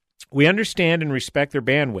 We understand and respect their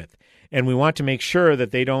bandwidth, and we want to make sure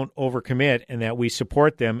that they don't overcommit and that we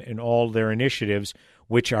support them in all their initiatives,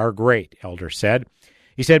 which are great, Elder said.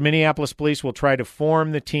 He said Minneapolis police will try to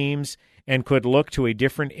form the teams and could look to a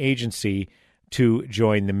different agency to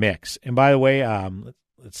join the mix. And by the way,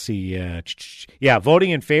 let's see.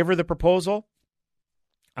 Voting in favor of the proposal,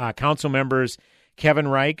 council members Kevin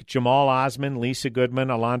Reich, Jamal Osman, Lisa Goodman,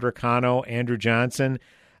 Alondra Cano, Andrew Johnson,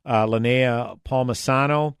 Linnea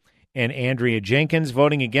Palmisano, and Andrea Jenkins.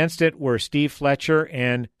 Voting against it were Steve Fletcher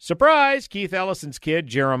and, surprise, Keith Ellison's kid,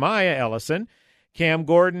 Jeremiah Ellison, Cam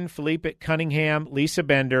Gordon, Felipe Cunningham, Lisa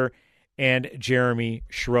Bender, and Jeremy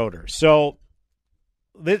Schroeder. So,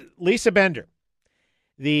 Lisa Bender,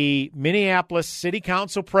 the Minneapolis City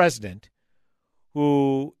Council president,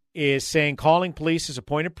 who is saying calling police is a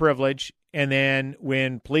point of privilege, and then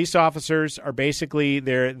when police officers are basically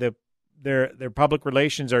their public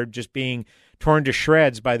relations are just being torn to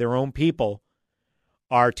shreds by their own people,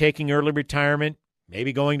 are taking early retirement,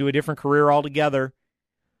 maybe going to a different career altogether.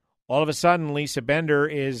 All of a sudden, Lisa Bender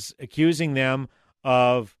is accusing them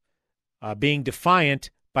of being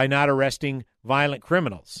defiant by not arresting violent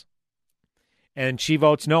criminals. And she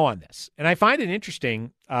votes no on this. And I find it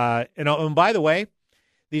interesting. And by the way,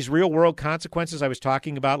 these real-world consequences I was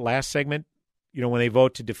talking about last segment, when they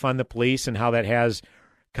vote to defund the police and how that has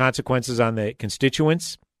consequences on the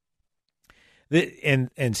constituents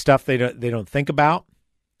and stuff they don't think about.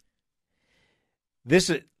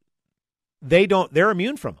 They're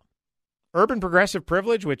immune from them. Urban progressive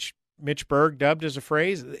privilege, which Mitch Berg dubbed as a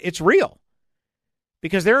phrase, it's real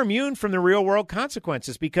because they're immune from the real-world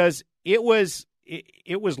consequences because it was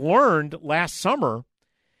learned last summer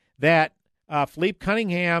that Felipe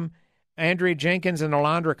Cunningham, Andrea Jenkins, and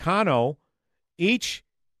Alondra Cano each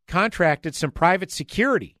contracted some private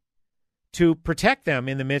security to protect them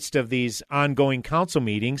in the midst of these ongoing council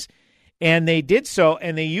meetings, and they did so,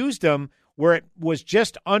 and they used them where it was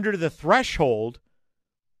just under the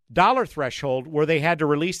dollar threshold where they had to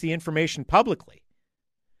release the information publicly.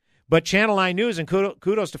 But Channel 9 News, and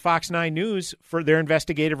kudos to Fox 9 News for their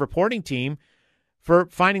investigative reporting team for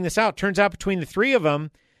finding this out. Turns out between the three of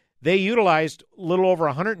them, they utilized a little over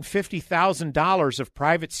 $150,000 of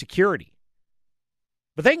private security.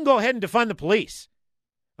 But they can go ahead and defund the police.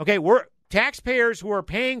 Okay, we're taxpayers who are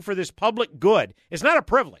paying for this public good. It's not a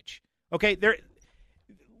privilege. Okay,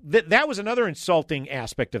 that was another insulting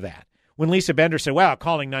aspect of that. When Lisa Bender said, well,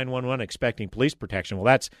 calling 911 expecting police protection,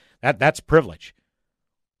 well, that's privilege.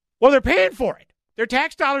 Well, they're paying for it. Their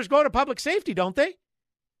tax dollars go to public safety, don't they?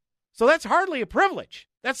 So that's hardly a privilege.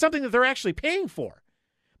 That's something that they're actually paying for.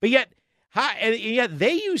 But yet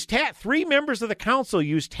they use three members of the council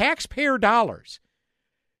use taxpayer dollars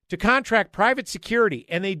to contract private security,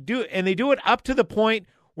 and they do it up to the point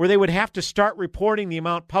where they would have to start reporting the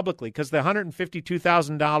amount publicly because the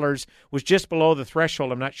 $152,000 was just below the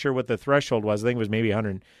threshold. I'm not sure what the threshold was. I think it was maybe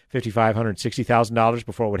 $155,000, $160,000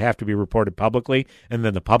 before it would have to be reported publicly, and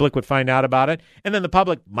then the public would find out about it. And then the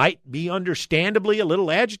public might be understandably a little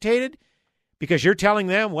agitated because you're telling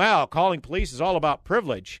them, well, calling police is all about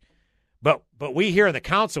privilege. But we here in the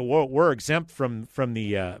council, we're exempt from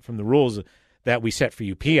the rules that we set for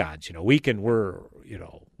you peons.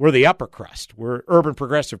 We're the upper crust. We're urban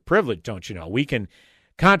progressive privilege, don't you know? We can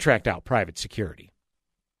contract out private security.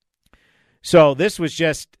 So this was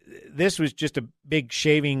just a big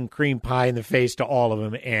shaving cream pie in the face to all of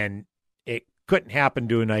them, and it couldn't happen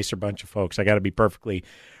to a nicer bunch of folks. I got to be perfectly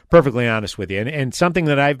honest with you. And something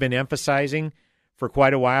that I've been emphasizing for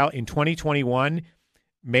quite a while, in 2021,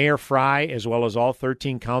 Mayor Fry, as well as all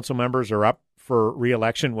 13 council members, are up for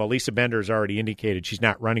re-election. Well, Lisa Bender has already indicated she's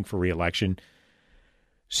not running for re-election.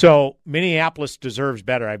 So Minneapolis deserves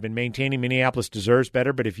better. I've been maintaining Minneapolis deserves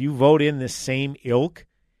better, but if you vote in this same ilk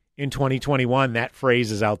in 2021, that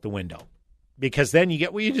phrase is out the window because then you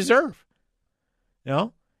get what you deserve.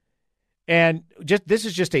 And this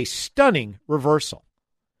is just a stunning reversal.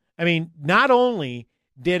 I mean, not only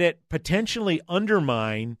did it potentially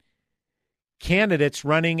undermine candidates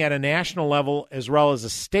running at a national level as well as a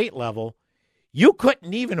state level, you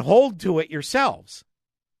couldn't even hold to it yourselves.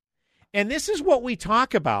 And this is what we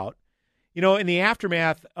talk about, in the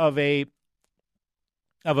aftermath of a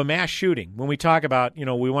mass shooting. When we talk about,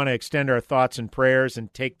 we want to extend our thoughts and prayers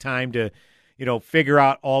and take time to, figure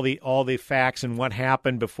out all the facts and what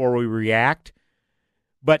happened before we react.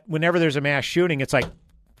 But whenever there's a mass shooting, it's like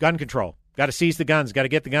gun control. Got to seize the guns. Got to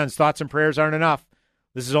get the guns. Thoughts and prayers aren't enough.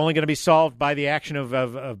 This is only going to be solved by the action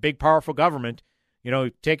of big, powerful government.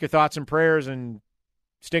 Take your thoughts and prayers and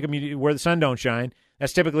stick them where the sun don't shine.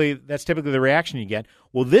 That's typically the reaction you get.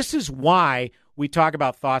 Well, this is why we talk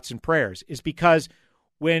about thoughts and prayers, is because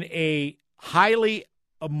when a highly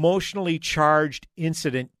emotionally charged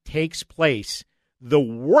incident takes place, the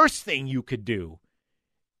worst thing you could do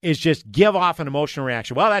is just give off an emotional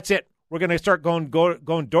reaction. Well, that's it. We're going to start going door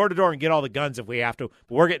to door and get all the guns if we have to,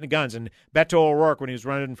 but we're getting the guns. And Beto O'Rourke, when he was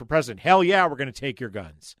running for president, hell yeah, we're going to take your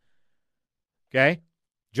guns. Okay?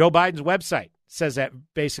 Joe Biden's website says that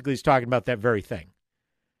basically he's talking about that very thing.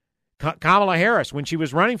 Kamala Harris, when she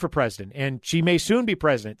was running for president, and she may soon be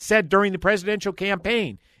president, said during the presidential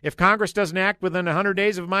campaign, if Congress doesn't act within 100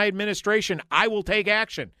 days of my administration, I will take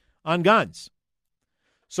action on guns.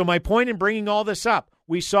 So my point in bringing all this up,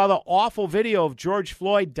 we saw the awful video of George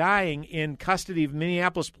Floyd dying in custody of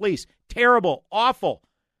Minneapolis police. Terrible, awful,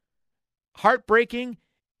 heartbreaking,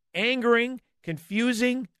 angering,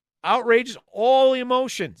 confusing, outrageous, all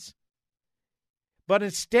emotions. But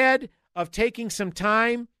instead of taking some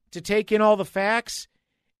time to take in all the facts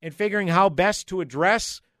and figuring how best to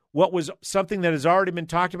address what was something that has already been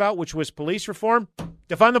talked about, which was police reform,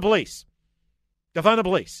 defund the police. Defund the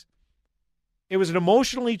police. It was an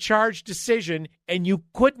emotionally charged decision, and you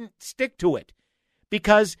couldn't stick to it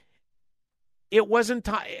because it wasn't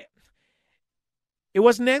negligent. It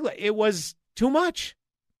was too much.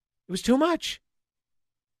 It was too much.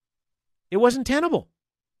 It wasn't tenable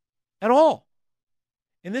at all.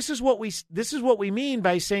 And this is what we mean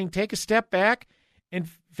by saying take a step back and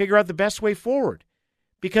figure out the best way forward.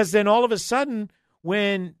 Because then all of a sudden,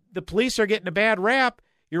 when the police are getting a bad rap,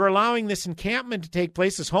 you're allowing this encampment to take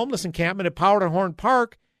place, this homeless encampment at Powderhorn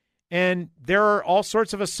Park, and there are all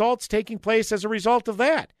sorts of assaults taking place as a result of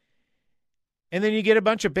that. And then you get a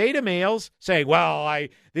bunch of beta males saying, well, I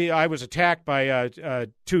was attacked by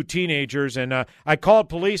two teenagers, and I called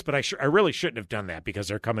police, but I really shouldn't have done that because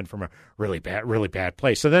they're coming from a really bad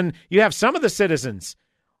place. So then you have some of the citizens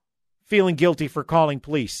feeling guilty for calling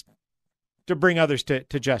police to bring others to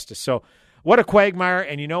justice. So what a quagmire,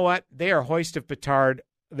 and you know what? They are hoist of petard.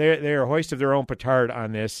 They are hoist of their own petard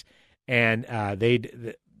on this, and they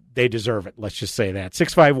deserve it. Let's just say that.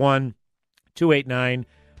 651-289-4488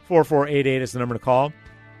 is the number to call.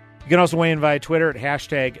 You can also weigh in via Twitter at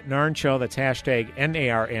hashtag NARN Show. That's hashtag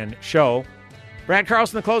NARN Show. Brad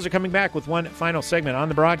Carlson, the closer, coming back with one final segment on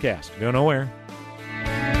the broadcast. Go nowhere.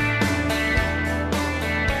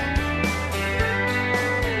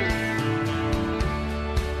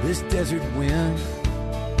 This desert wind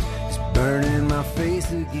is burning my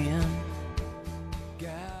face again.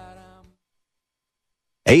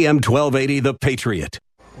 AM 1280, The Patriot.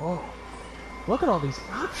 Whoa. Look at all these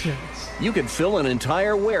options. You could fill an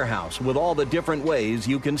entire warehouse with all the different ways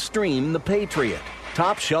you can stream The Patriot.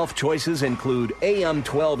 Top shelf choices include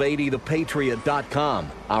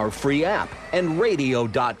AM1280thepatriot.com, our free app, and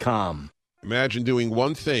radio.com. Imagine doing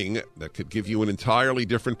one thing that could give you an entirely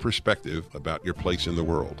different perspective about your place in the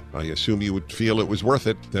world. I assume you would feel it was worth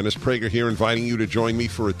it. Dennis Prager here, inviting you to join me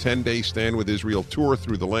for a 10-day Stand with Israel tour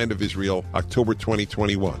through the land of Israel, October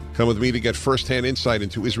 2021. Come with me to get first-hand insight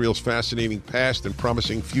into Israel's fascinating past and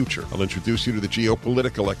promising future. I'll introduce you to the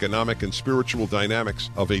geopolitical, economic, and spiritual dynamics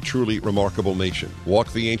of a truly remarkable nation.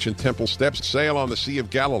 Walk the ancient temple steps, sail on the Sea of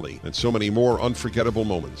Galilee, and so many more unforgettable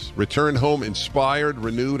moments. Return home inspired,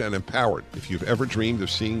 renewed, and empowered. If you've ever dreamed of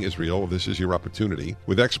seeing Israel, this is your opportunity.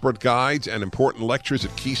 With expert guides and important lectures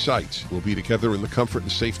at key sites, we'll be together in the comfort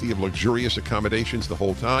and safety of luxurious accommodations the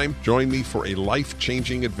whole time. Join me for a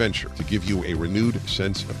life-changing adventure to give you a renewed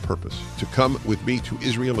sense of purpose. To come with me to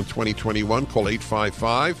Israel in 2021, call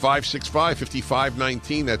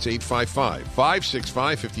 855-565-5519. That's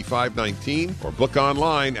 855-565-5519. Or book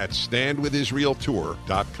online at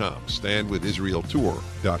standwithisraeltour.com.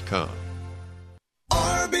 Standwithisraeltour.com.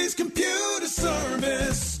 Arby's Computer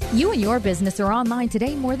Service. You and your business are online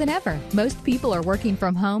today more than ever. Most people are working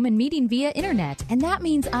from home and meeting via internet, and that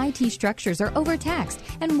means IT structures are overtaxed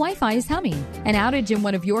and Wi-Fi is humming. An outage in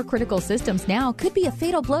one of your critical systems now could be a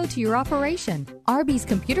fatal blow to your operation. Arby's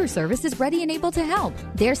Computer Service is ready and able to help.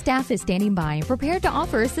 Their staff is standing by and prepared to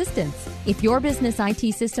offer assistance. If your business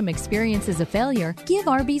IT system experiences a failure, give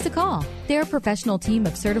Arby's a call. Their professional team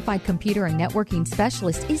of certified computer and networking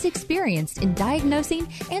specialists is experienced in diagnosing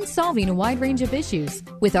and solving a wide range of issues.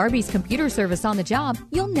 With Arby's Computer Service on the job,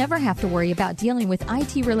 you'll never have to worry about dealing with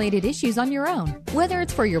IT-related issues on your own, whether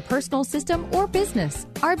it's for your personal system or business.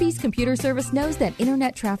 Arby's Computer Service knows that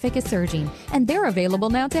internet traffic is surging, and they're available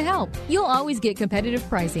now to help. You'll always get competitive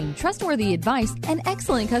pricing, trustworthy advice, and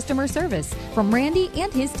excellent customer service from Randy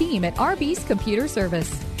and his team at Arby's Computer Service.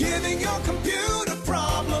 Giving your computer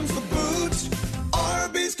problems the boot.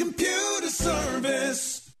 Arby's Computer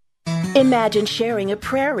Service. Imagine sharing a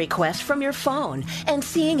prayer request from your phone and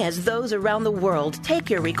seeing as those around the world take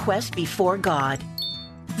your request before God.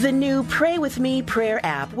 The new Pray With Me prayer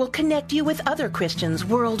app will connect you with other Christians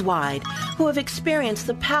worldwide who have experienced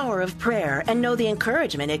the power of prayer and know the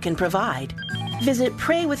encouragement it can provide. Visit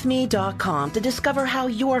praywithme.com to discover how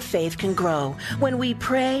your faith can grow when we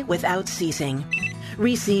pray without ceasing.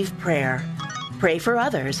 Receive prayer. Pray for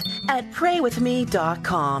others at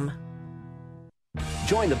praywithme.com.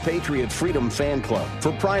 Join the Patriot Freedom Fan Club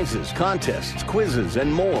for prizes, contests, quizzes,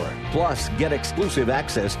 and more. Plus, get exclusive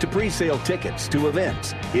access to pre-sale tickets to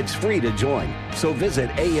events. It's free to join. So visit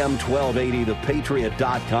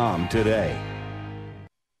am1280thepatriot.com today.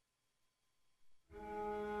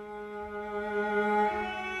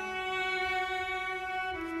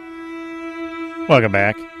 Welcome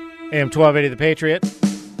back. AM 1280 The Patriot.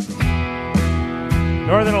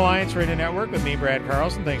 Northern Alliance Radio Network with me, Brad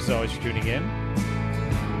Carlson. Thanks as always for tuning in.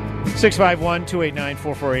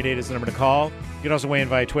 651-289-4488 is the number to call. You can also weigh in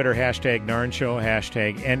via Twitter, hashtag NARN Show,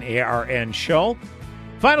 hashtag NARN Show.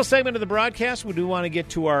 Final segment of the broadcast. We do want to get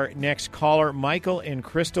to our next caller, Michael in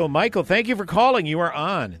Crystal. Michael, thank you for calling. You are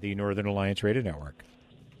on the Northern Alliance Radio Network.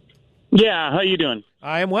 Yeah, how you doing?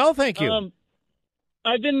 I am well, thank you.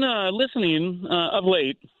 I've been listening of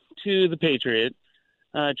late to the Patriot,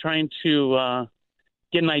 trying to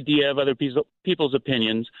get an idea of other people's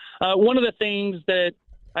opinions. One of the things that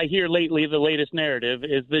I hear lately, the latest narrative,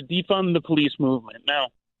 is the defund the police movement.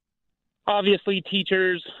 Now, obviously,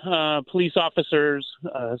 teachers, police officers,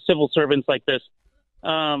 civil servants like this,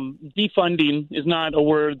 defunding is not a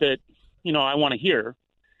word that, I want to hear.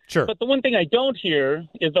 Sure. But the one thing I don't hear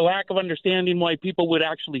is the lack of understanding why people would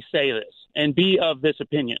actually say this and be of this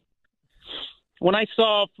opinion. When I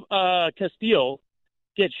saw Castile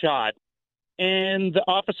get shot and the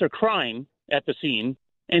officer crying at the scene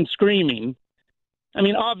and screaming, I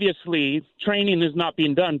mean, obviously, training is not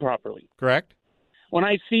being done properly. Correct. When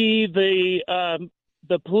I see the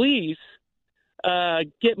police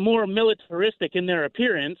get more militaristic in their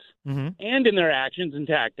appearance and in their actions and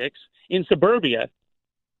tactics in suburbia,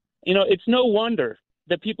 it's no wonder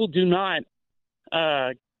that people do not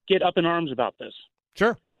get up in arms about this.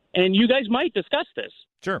 Sure. And you guys might discuss this.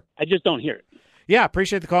 Sure. I just don't hear it. Yeah,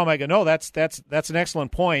 appreciate the call, Mike. No, that's an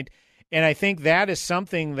excellent point. And I think that is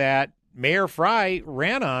something that Mayor Fry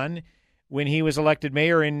ran on when he was elected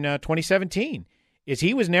mayor in 2017, is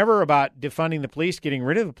he was never about defunding the police, getting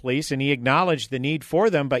rid of the police, and he acknowledged the need for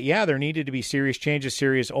them. But, yeah, there needed to be serious changes,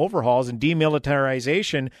 serious overhauls, and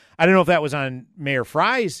demilitarization. I don't know if that was on Mayor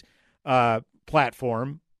Fry's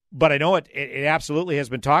platform, but I know it absolutely has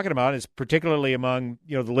been talking about, it's particularly among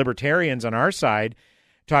the libertarians on our side,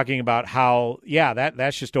 talking about how,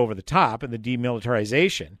 that's just over the top, and the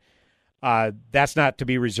demilitarization. That's not to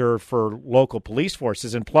be reserved for local police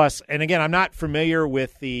forces. And plus, and again, I'm not familiar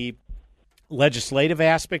with the legislative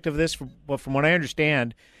aspect of this, but from what I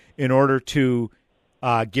understand, in order to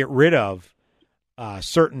get rid of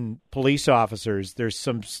certain police officers, there's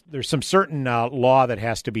some certain law that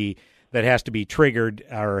has to be triggered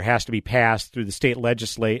or has to be passed through the state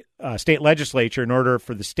legislature in order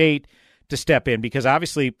for the state to step in, because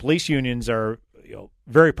obviously police unions are a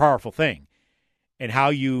very powerful thing, and how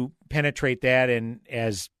you penetrate that, and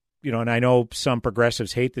as and I know some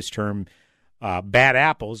progressives hate this term, bad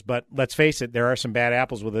apples, but let's face it, there are some bad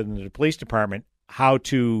apples within the police department. How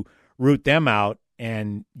to root them out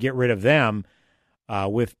and get rid of them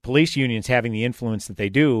with police unions having the influence that they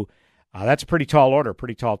do, that's a pretty tall order,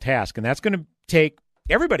 pretty tall task, and that's going to take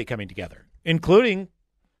everybody coming together, including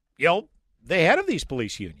the head of these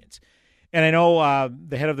police unions. And I know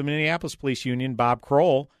the head of the Minneapolis Police Union, Bob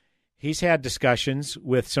Kroll, he's had discussions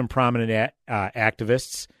with some prominent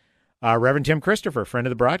activists. Reverend Tim Christopher, friend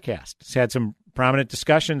of the broadcast, has had some prominent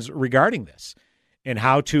discussions regarding this and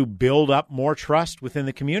how to build up more trust within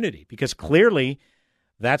the community, because clearly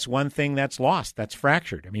that's one thing that's lost, that's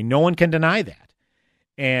fractured. I mean, no one can deny that.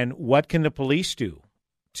 And what can the police do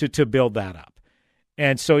to build that up?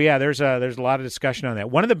 And so, there's a lot of discussion on that.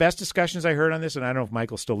 One of the best discussions I heard on this, and I don't know if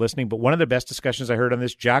Michael's still listening, but one of the best discussions I heard on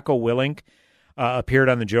this, Jocko Willink appeared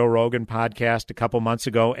on the Joe Rogan podcast a couple months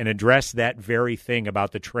ago and addressed that very thing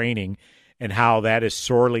about the training and how that is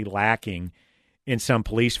sorely lacking in some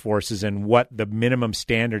police forces, and what the minimum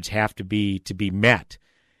standards have to be met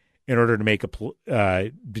in order to make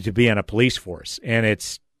to be on a police force. And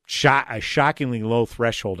it's a shockingly low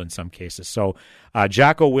threshold in some cases. So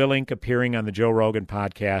Jocko Willink appearing on the Joe Rogan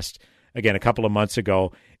podcast again a couple of months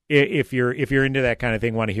ago. If you're into that kind of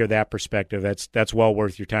thing, want to hear that perspective, that's well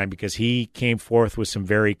worth your time, because he came forth with some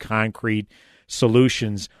very concrete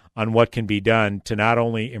solutions on what can be done to not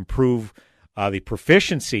only improve the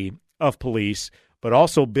proficiency of police, but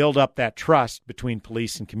also build up that trust between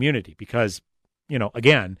police and community, because,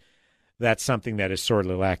 again, that's something that is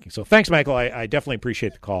sorely lacking. So thanks, Michael. I definitely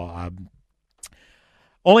appreciate the call.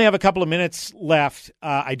 Only have a couple of minutes left.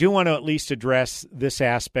 I do want to at least address this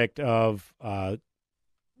aspect of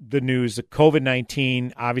the news. The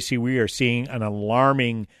COVID-19, obviously we are seeing an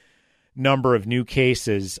alarming number of new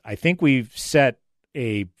cases. I think we've set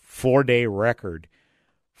a 4-day record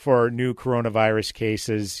for new coronavirus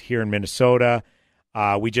cases here in Minnesota.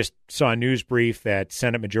 We just saw a news brief that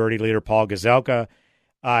Senate Majority Leader Paul Gazelka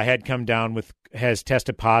has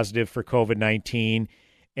tested positive for COVID-19,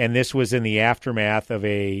 and this was in the aftermath of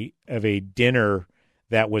a dinner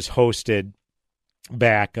that was hosted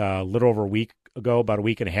back a little over a week ago, about a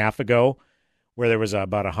week and a half ago, where there was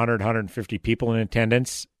about 150 people in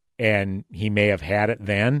attendance, and he may have had it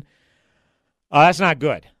then. That's not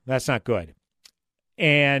good. That's not good.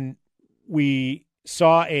 And we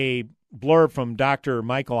saw a blurb from Dr.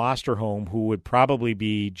 Michael Osterholm, who would probably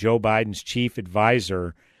be Joe Biden's chief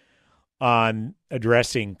advisor on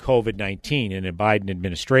addressing COVID-19 in a Biden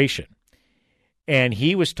administration. And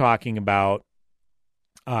he was talking about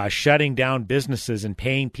shutting down businesses and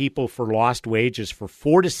paying people for lost wages for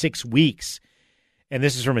 4 to 6 weeks. And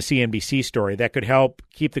this is from a CNBC story that could help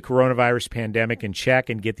keep the coronavirus pandemic in check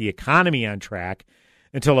and get the economy on track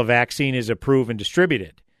until a vaccine is approved and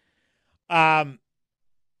distributed. I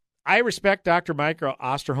respect Dr. Michael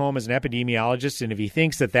Osterholm as an epidemiologist, and if he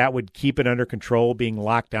thinks that would keep it under control, being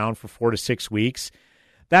locked down for 4 to 6 weeks,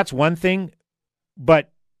 that's one thing.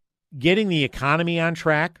 But getting the economy on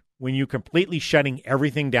track when you're completely shutting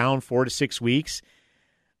everything down 4 to 6 weeks,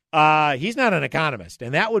 he's not an economist,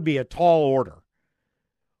 and that would be a tall order.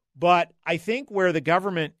 But I think where the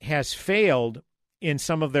government has failed in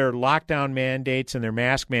some of their lockdown mandates and their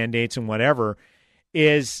mask mandates and whatever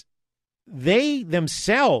is they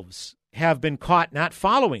themselves have been caught not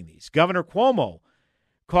following these. Governor Cuomo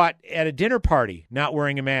caught at a dinner party not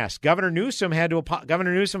wearing a mask. Governor Newsom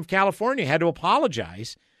of California had to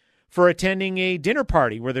apologize for attending a dinner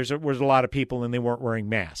party where there was a lot of people and they weren't wearing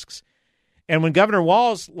masks. And when Governor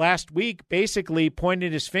Walz last week basically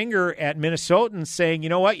pointed his finger at Minnesotans saying, you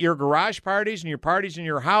know what, your garage parties and your parties in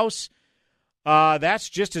your house, that's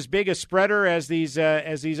just as big a spreader as these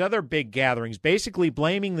other big gatherings, basically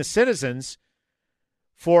blaming the citizens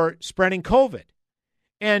for spreading COVID.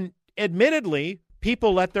 And admittedly,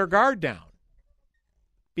 people let their guard down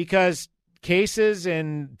because cases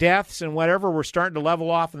and deaths and whatever were starting to level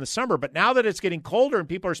off in the summer. But now that it's getting colder and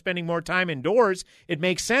people are spending more time indoors, it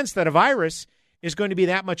makes sense that a virus is going to be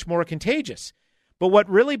that much more contagious. But what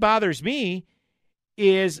really bothers me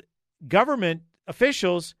is government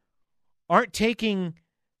officials aren't taking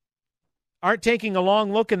a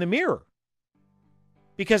long look in the mirror,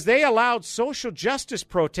 because they allowed social justice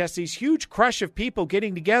protests, these huge crush of people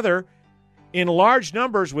getting together in large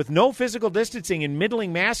numbers with no physical distancing and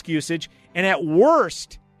middling mask usage, and at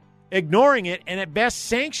worst ignoring it and at best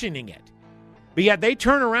sanctioning it. But yet they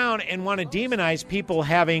turn around and want to demonize people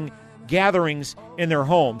having gatherings in their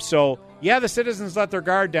homes. So, yeah, the citizens let their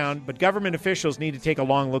guard down, but government officials need to take a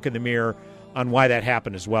long look in the mirror on why that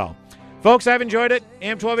happened as well. Folks, I've enjoyed it.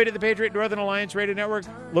 AM 1280, the Patriot Northern Alliance Radio Network.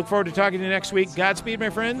 Look forward to talking to you next week. Godspeed, my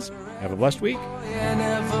friends. Have a blessed week.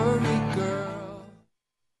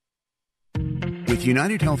 With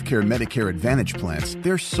United Healthcare Medicare Advantage plans,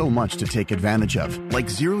 there's so much to take advantage of, like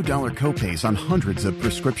 $0 copays on hundreds of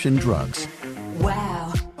prescription drugs.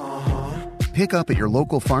 Wow. Pick up at your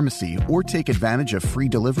local pharmacy or take advantage of free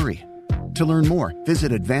delivery. To learn more,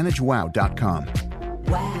 visit AdvantageWow.com.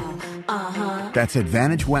 Wow. That's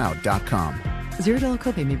AdvantageWow.com. $0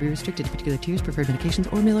 copay may be restricted to particular tiers, preferred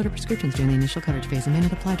medications, or mail-order prescriptions during the initial coverage phase and may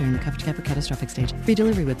not apply during the coverage gap or catastrophic stage. Free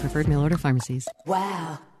delivery with preferred mail-order pharmacies.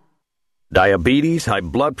 Wow. Diabetes, high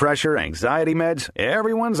blood pressure, anxiety meds,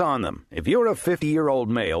 everyone's on them. If you're a 50-year-old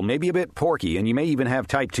male, maybe a bit porky, and you may even have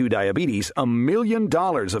type 2 diabetes, $1 million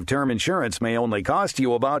of term insurance may only cost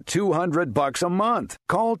you about $200 a month.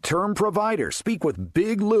 Call Term Provider. Speak with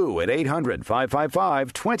Big Lou at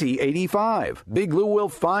 800-555-2085. Big Lou will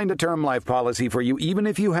find a term life policy for you even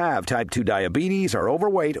if you have type 2 diabetes, are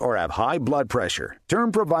overweight, or have high blood pressure.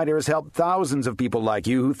 Term Provider has helped thousands of people like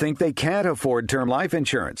you who think they can't afford term life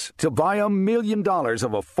insurance. To buy $1 million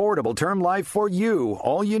of affordable term life for you,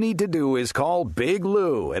 all you need to do is call Big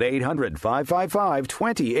Lou at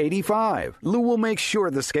 800-555-2085. Lou will make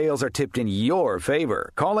sure the scales are tipped in your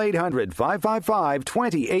favor. Call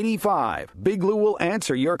 800-555-2085. Big Lou will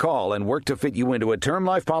answer your call and work to fit you into a term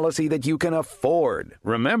life policy that you can afford.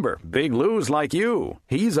 Remember, Big Lou's like you.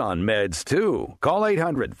 He's on meds too. Call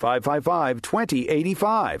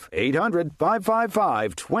 800-555-2085.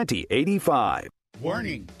 800-555-2085.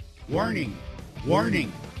 Warning. Warning,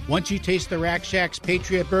 warning. Once you taste the Rack Shack's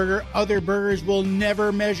Patriot Burger, other burgers will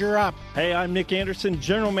never measure up. Hey, I'm Nick Anderson,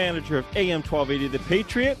 General Manager of AM 1280 The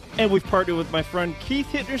Patriot, and we've partnered with my friend Keith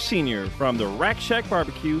Hittner Sr. from the Rack Shack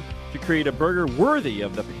Barbecue to create a burger worthy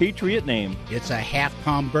of the Patriot name. It's a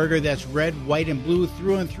half-pound burger that's red, white, and blue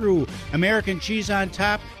through and through, American cheese on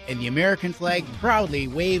top, and the American flag proudly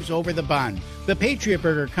waves over the bun. The Patriot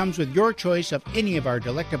Burger comes with your choice of any of our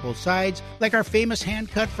delectable sides, like our famous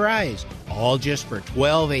hand-cut fries, all just for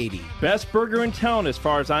 $12.80. Best burger in town as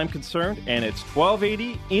far as I'm concerned, and it's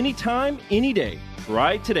 $12.80 anytime, any day.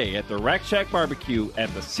 Try today at the Rack Shack Barbecue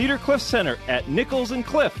at the Cedar Cliff Center at Nichols and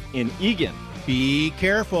Cliff in Eagan. Be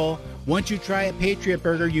careful. Once you try a Patriot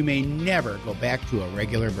Burger, you may never go back to a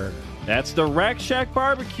regular burger. That's the Rack Shack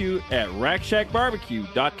Barbecue at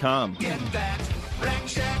RackShackBarbecue.com. Get that Rack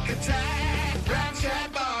Shack attack, Rack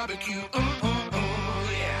Shack Barbecue.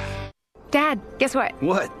 Yeah. Dad, guess what?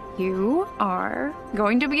 What? You are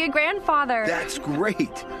going to be a grandfather. That's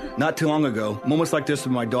great. Not too long ago, moments like this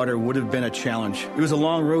with my daughter would have been a challenge. It was a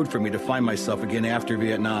long road for me to find myself again after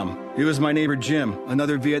Vietnam. It was my neighbor Jim,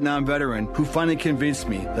 another Vietnam veteran, who finally convinced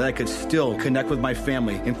me that I could still connect with my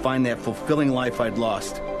family and find that fulfilling life I'd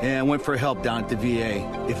lost. And I went for help down at the VA.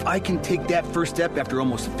 If I can take that first step after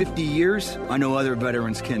almost 50 years, I know other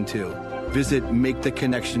veterans can too. Visit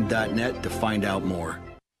MakeTheConnection.net to find out more.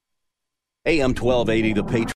 AM 1280, The Patriot.